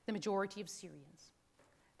 the majority of Syrians,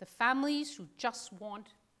 the families who just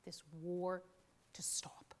want this war to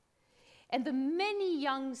stop. And the many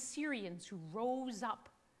young Syrians who rose up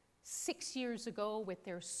 6 years ago with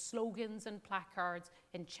their slogans and placards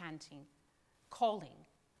and chanting, calling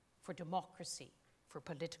for democracy, for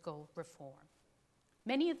political reform.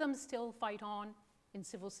 Many of them still fight on in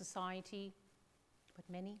civil society, but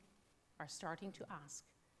many are starting to ask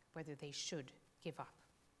whether they should give up.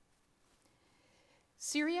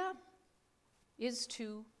 Syria is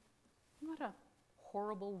too not a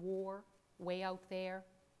horrible war way out there.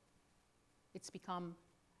 It's become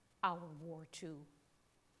our war too.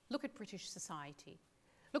 Look at British society.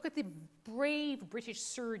 Look at the brave British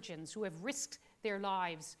surgeons who have risked their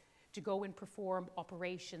lives to go and perform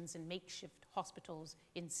operations in makeshift hospitals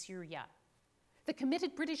in Syria. The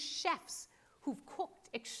committed British chefs who've cooked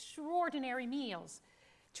extraordinary meals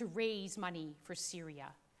to raise money for Syria.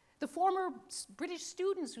 The former British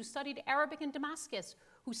students who studied Arabic in Damascus,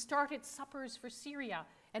 who started suppers for Syria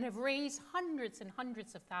and have raised hundreds and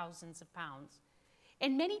hundreds of thousands of pounds.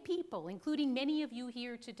 And many people, including many of you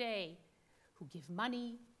here today, who give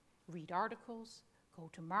money, read articles, go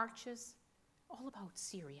to marches, all about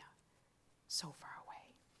Syria, so far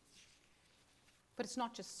away. But it's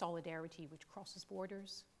not just solidarity which crosses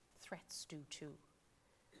borders, threats do too.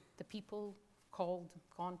 The people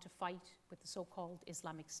gone to fight with the so-called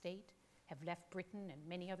Islamic State have left Britain and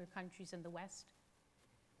many other countries in the West.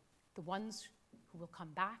 The ones who will come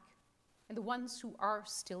back and the ones who are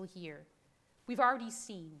still here. We've already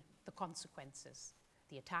seen the consequences,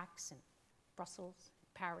 the attacks in Brussels, in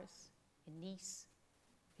Paris, in Nice,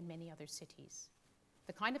 in many other cities.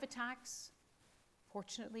 The kind of attacks,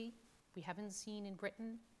 fortunately, we haven't seen in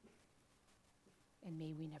Britain, and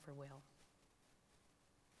may we never will.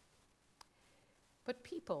 But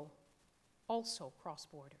people also cross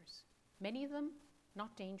borders. Many of them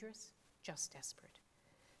not dangerous, just desperate.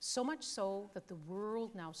 So much so that the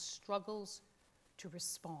world now struggles to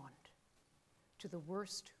respond to the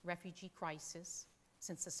worst refugee crisis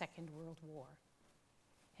since the Second World War.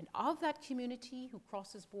 And of that community who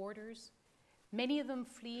crosses borders, many of them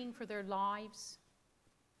fleeing for their lives,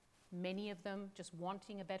 many of them just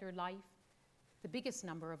wanting a better life, the biggest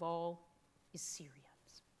number of all is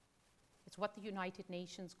Syrians. It's what the United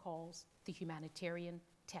Nations calls the humanitarian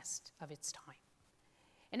test of its time.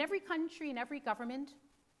 And every country and every government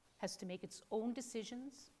has to make its own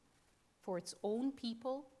decisions for its own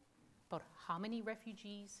people about how many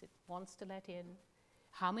refugees it wants to let in,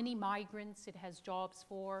 how many migrants it has jobs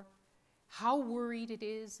for, how worried it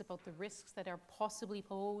is about the risks that are possibly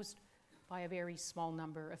posed by a very small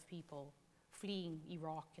number of people fleeing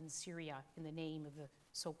Iraq and Syria in the name of the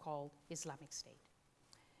so-called Islamic State.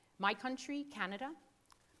 My country, Canada,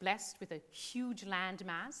 blessed with a huge land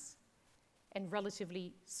mass and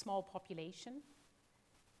relatively small population,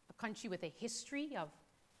 a country with a history of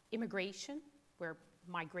immigration, where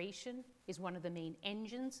migration is one of the main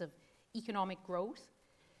engines of economic growth,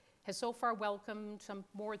 has so far welcomed some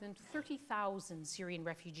more than 30,000 Syrian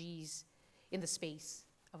refugees in the space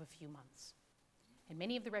of a few months. And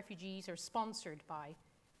many of the refugees are sponsored by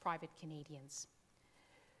private Canadians.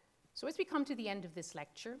 So as we come to the end of this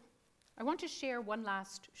lecture, I want to share one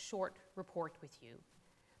last short report with you,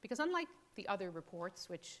 because unlike the other reports,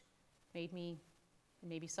 which made me, and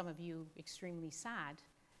maybe some of you, extremely sad,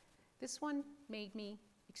 this one made me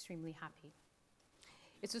extremely happy.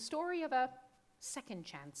 It's a story of a second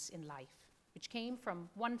chance in life, which came from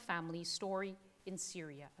one family's story in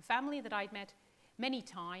Syria, a family that I'd met many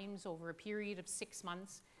times over a period of 6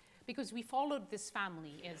 months, because we followed this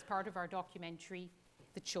family as part of our documentary,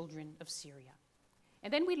 The Children of Syria.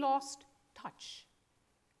 And then we lost touch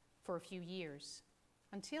for a few years,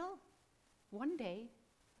 until one day,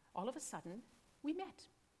 all of a sudden, we met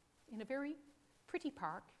in a very pretty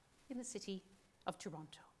park in the city of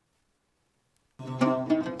Toronto.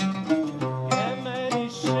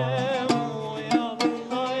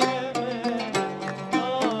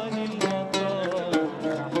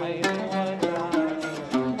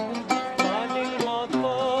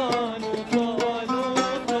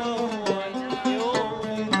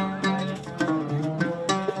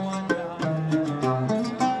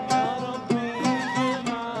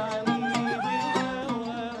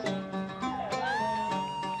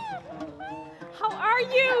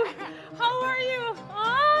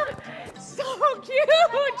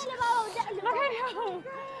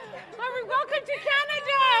 Welcome to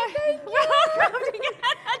Canada! Welcome to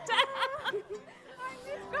Canada!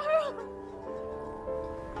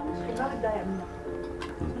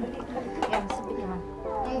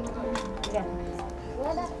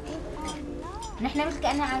 نحن مثل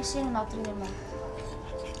كأننا عايشين ناطرين الموت.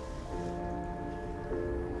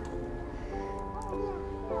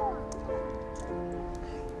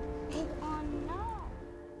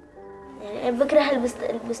 يعني بكره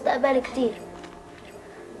المستقبل كتير.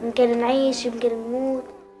 يمكن نعيش يمكن نموت.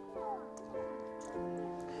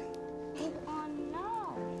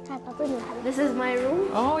 This is my room.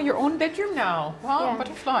 Oh, your own bedroom now. Wow, Yeah.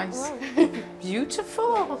 butterflies.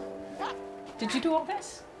 Beautiful. Did you do all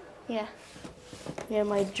this? Yeah. Yeah,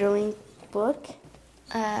 my drawing book.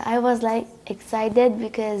 I was like excited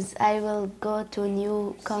because I will go to a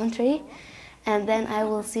new country and then I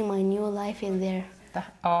will see my new life in there.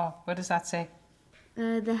 What does that say?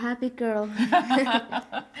 The happy girl.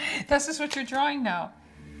 This is what you're drawing now.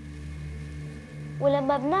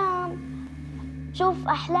 ولما بنام شوف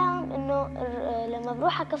أحلام إنه لما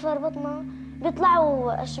بروح على كفر بطنة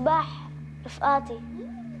بيطلعوا أشباح رفقاتي.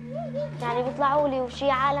 يعني بيطلعوا لي وشي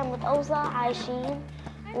عالم متقوصى عايشين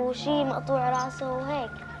وشي مقطوع راسه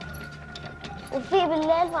وهيك. وفي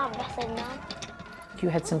بالليل ما عم بحسن نام. You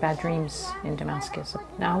had some bad dreams in Damascus.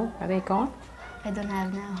 Now, are they gone? I don't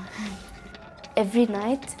have now. Every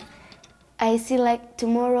night I see like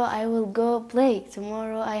tomorrow I will go play,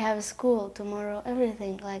 tomorrow I have school, tomorrow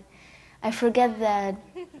everything. Like I forget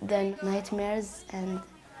the nightmares and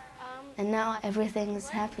now everything is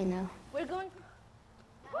happy now. We're going.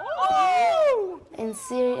 In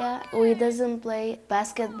Syria we doesn't play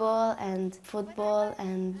basketball and football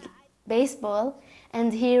and baseball,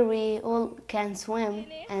 and here we all can swim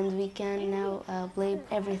and we can now play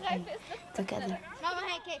everything together.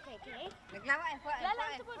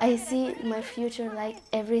 I see my future like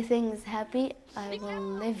everything is happy. I will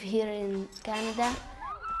live here in Canada.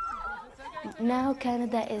 Now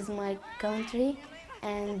Canada is my country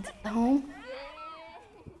and home.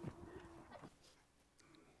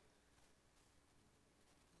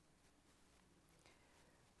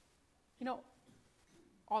 You know,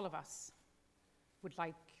 all of us would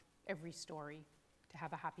like every story to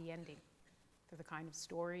have a happy ending. They're the kind of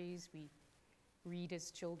stories we read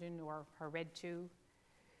as children or are read to.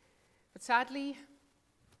 But sadly,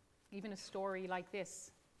 even a story like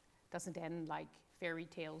this doesn't end like fairy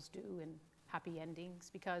tales do and happy endings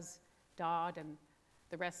because Dodd and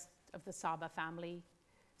the rest of the Saba family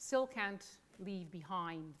still can't leave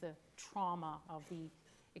behind the trauma of the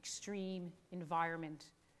extreme environment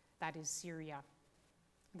that is Syria.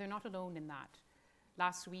 They're not alone in that.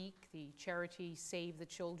 Last week, the charity Save the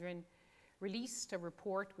Children released a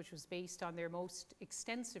report which was based on their most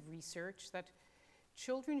extensive research that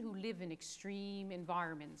children who live in extreme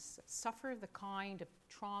environments suffer the kind of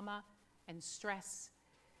trauma and stress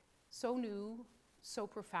so new, so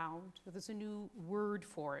profound, that there's a new word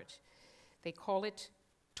for it. They call it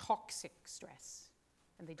toxic stress,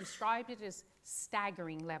 and they described it as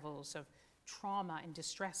staggering levels of trauma and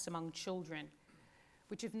distress among children,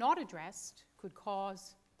 which, if not addressed, could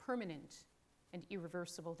cause permanent and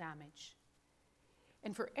irreversible damage.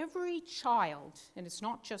 And for every child, and it's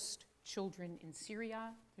not just children in Syria,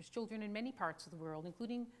 there's children in many parts of the world,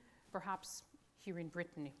 including perhaps here in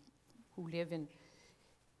Britain, who live in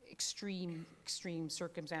extreme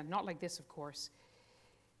circumstances, not like this, of course.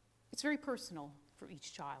 It's very personal for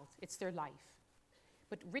each child. It's their life.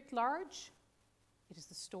 But writ large, it is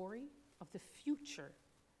the story of the future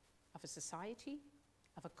of a society,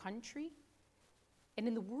 of a country, and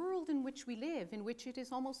in the world in which we live, in which it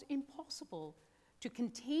is almost impossible to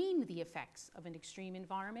contain the effects of an extreme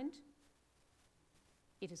environment.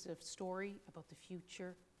 It is a story about the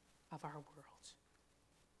future of our world.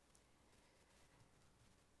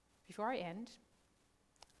 Before I end,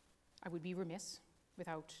 I would be remiss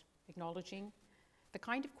without acknowledging the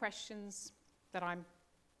kind of questions that I'm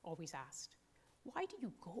always asked. Why do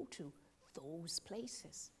you go to those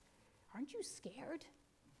places? Aren't you scared?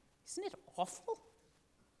 Isn't it awful?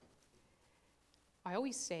 I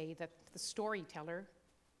always say that the storyteller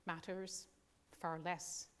matters far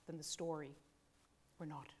less than the story. We're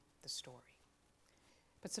not the story.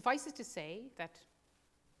 But suffice it to say that,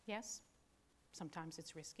 yes, sometimes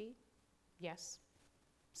it's risky. Yes,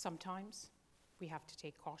 sometimes we have to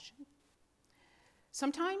take caution.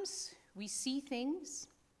 Sometimes we see things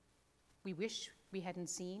we wish we hadn't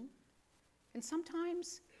seen. And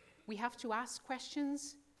sometimes we have to ask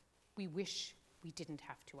questions we wish we didn't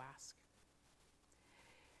have to ask.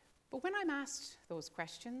 But when I'm asked those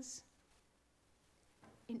questions,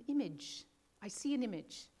 I see an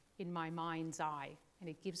image in my mind's eye, and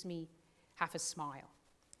it gives me half a smile.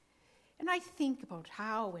 And I think about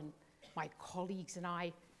how my colleagues and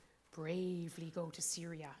I bravely go to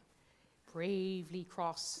Syria, bravely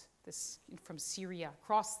cross from Syria,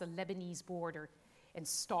 cross the Lebanese border, and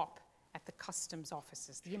stop at the customs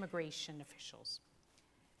offices, the immigration officials.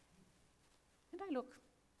 And I look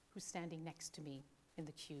who's standing next to me in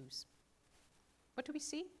the queues. What do we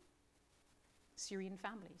see? Syrian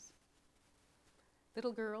families.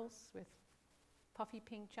 Little girls with puffy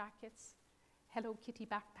pink jackets, Hello Kitty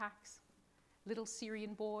backpacks, little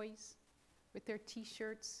Syrian boys with their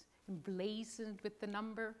t-shirts emblazoned with the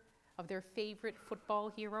number of their favorite football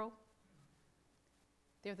hero.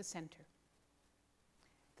 They're the center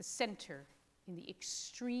in the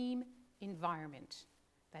extreme environment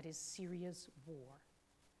that is Syria's war.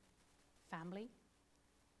 Family,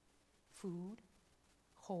 food,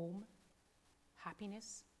 home,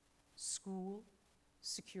 happiness, school,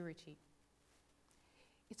 security.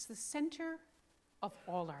 It's the center of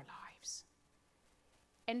all our lives.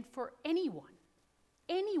 And for anyone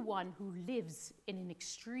who lives in an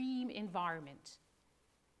extreme environment,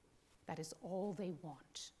 that is all they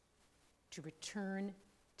want, to return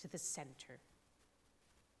to the center.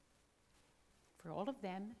 For all of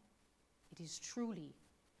them, it is truly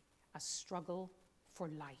a struggle for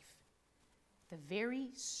life, the very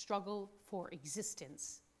struggle for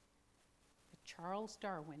existence that Charles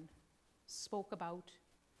Darwin spoke about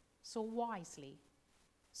so wisely,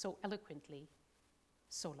 so eloquently,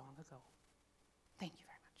 so long ago. Thank you very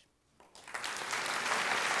much.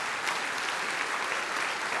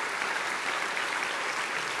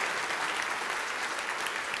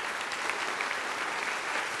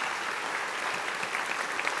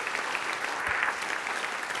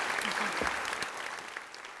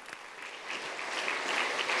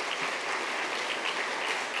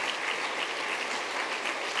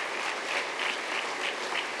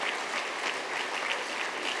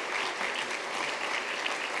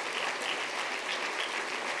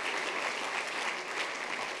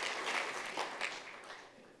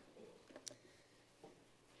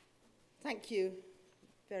 Thank you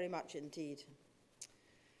very much indeed.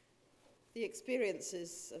 The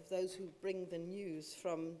experiences of those who bring the news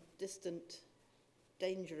from distant,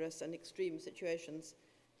 dangerous and extreme situations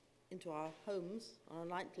into our homes on a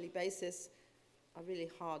nightly basis are really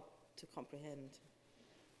hard to comprehend.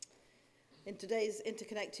 In today's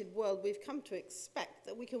interconnected world, we've come to expect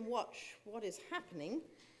that we can watch what is happening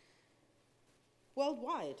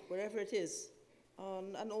worldwide, wherever it is,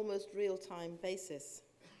 on an almost real-time basis.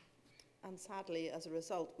 And sadly, as a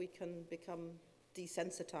result, we can become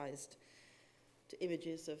desensitized to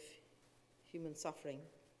images of human suffering.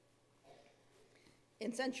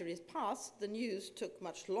 In centuries past, the news took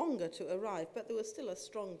much longer to arrive, but there was still a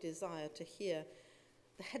strong desire to hear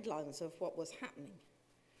the headlines of what was happening.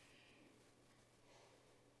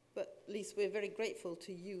 But Lyse, we're very grateful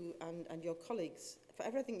to you and your colleagues for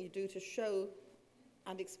everything you do to show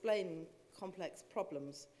and explain complex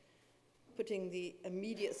problems, putting the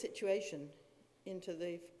immediate situation into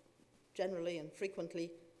the generally and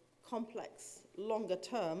frequently complex, longer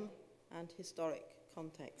term and historic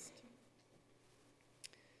context.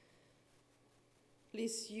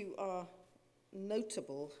 Lyse, you are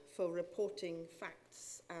notable for reporting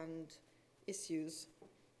facts and issues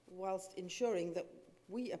whilst ensuring that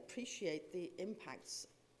we appreciate the impacts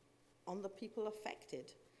on the people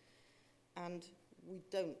affected and we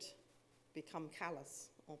don't become callous,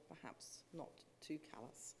 or perhaps not too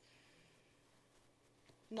callous.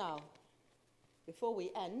 Now, before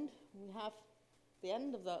we end, we have the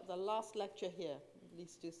end of the last lecture here,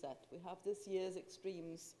 Lyse Doucet. We have this year's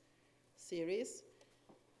Extremes series,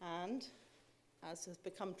 and as has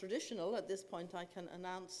become traditional at this point, I can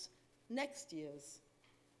announce next year's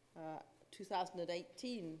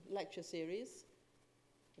 2018 lecture series.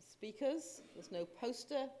 The speakers, there's no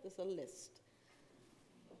poster, there's a list.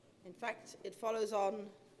 In fact, it follows on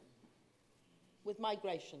with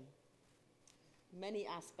migration, many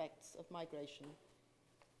aspects of migration,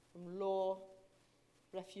 from law,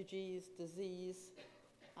 refugees, disease,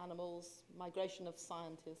 animals, migration of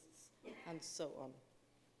scientists, and so on.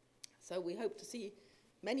 So we hope to see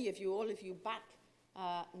many of you, all of you, back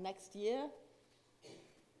next year.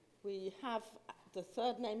 We have the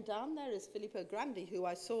third name down there is Filippo Grandi, who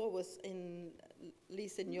I saw was in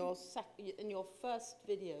Lyse in your first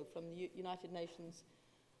video from the United Nations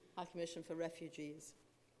High Commission for Refugees.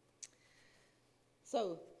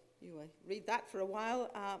 So you read that for a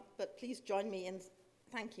while, but please join me in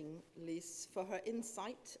thanking Lyse for her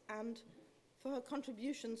insight and for her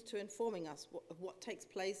contributions to informing us of what takes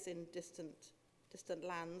place in distant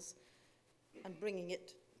lands and bringing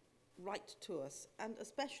it right to us, and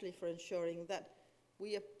especially for ensuring that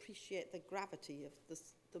we appreciate the gravity of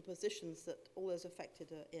the positions that all those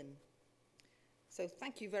affected are in. So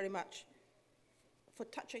thank you very much for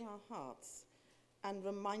touching our hearts and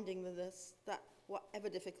reminding us that whatever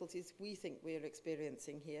difficulties we think we're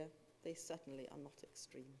experiencing here, they certainly are not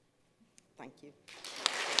extreme. Thank you.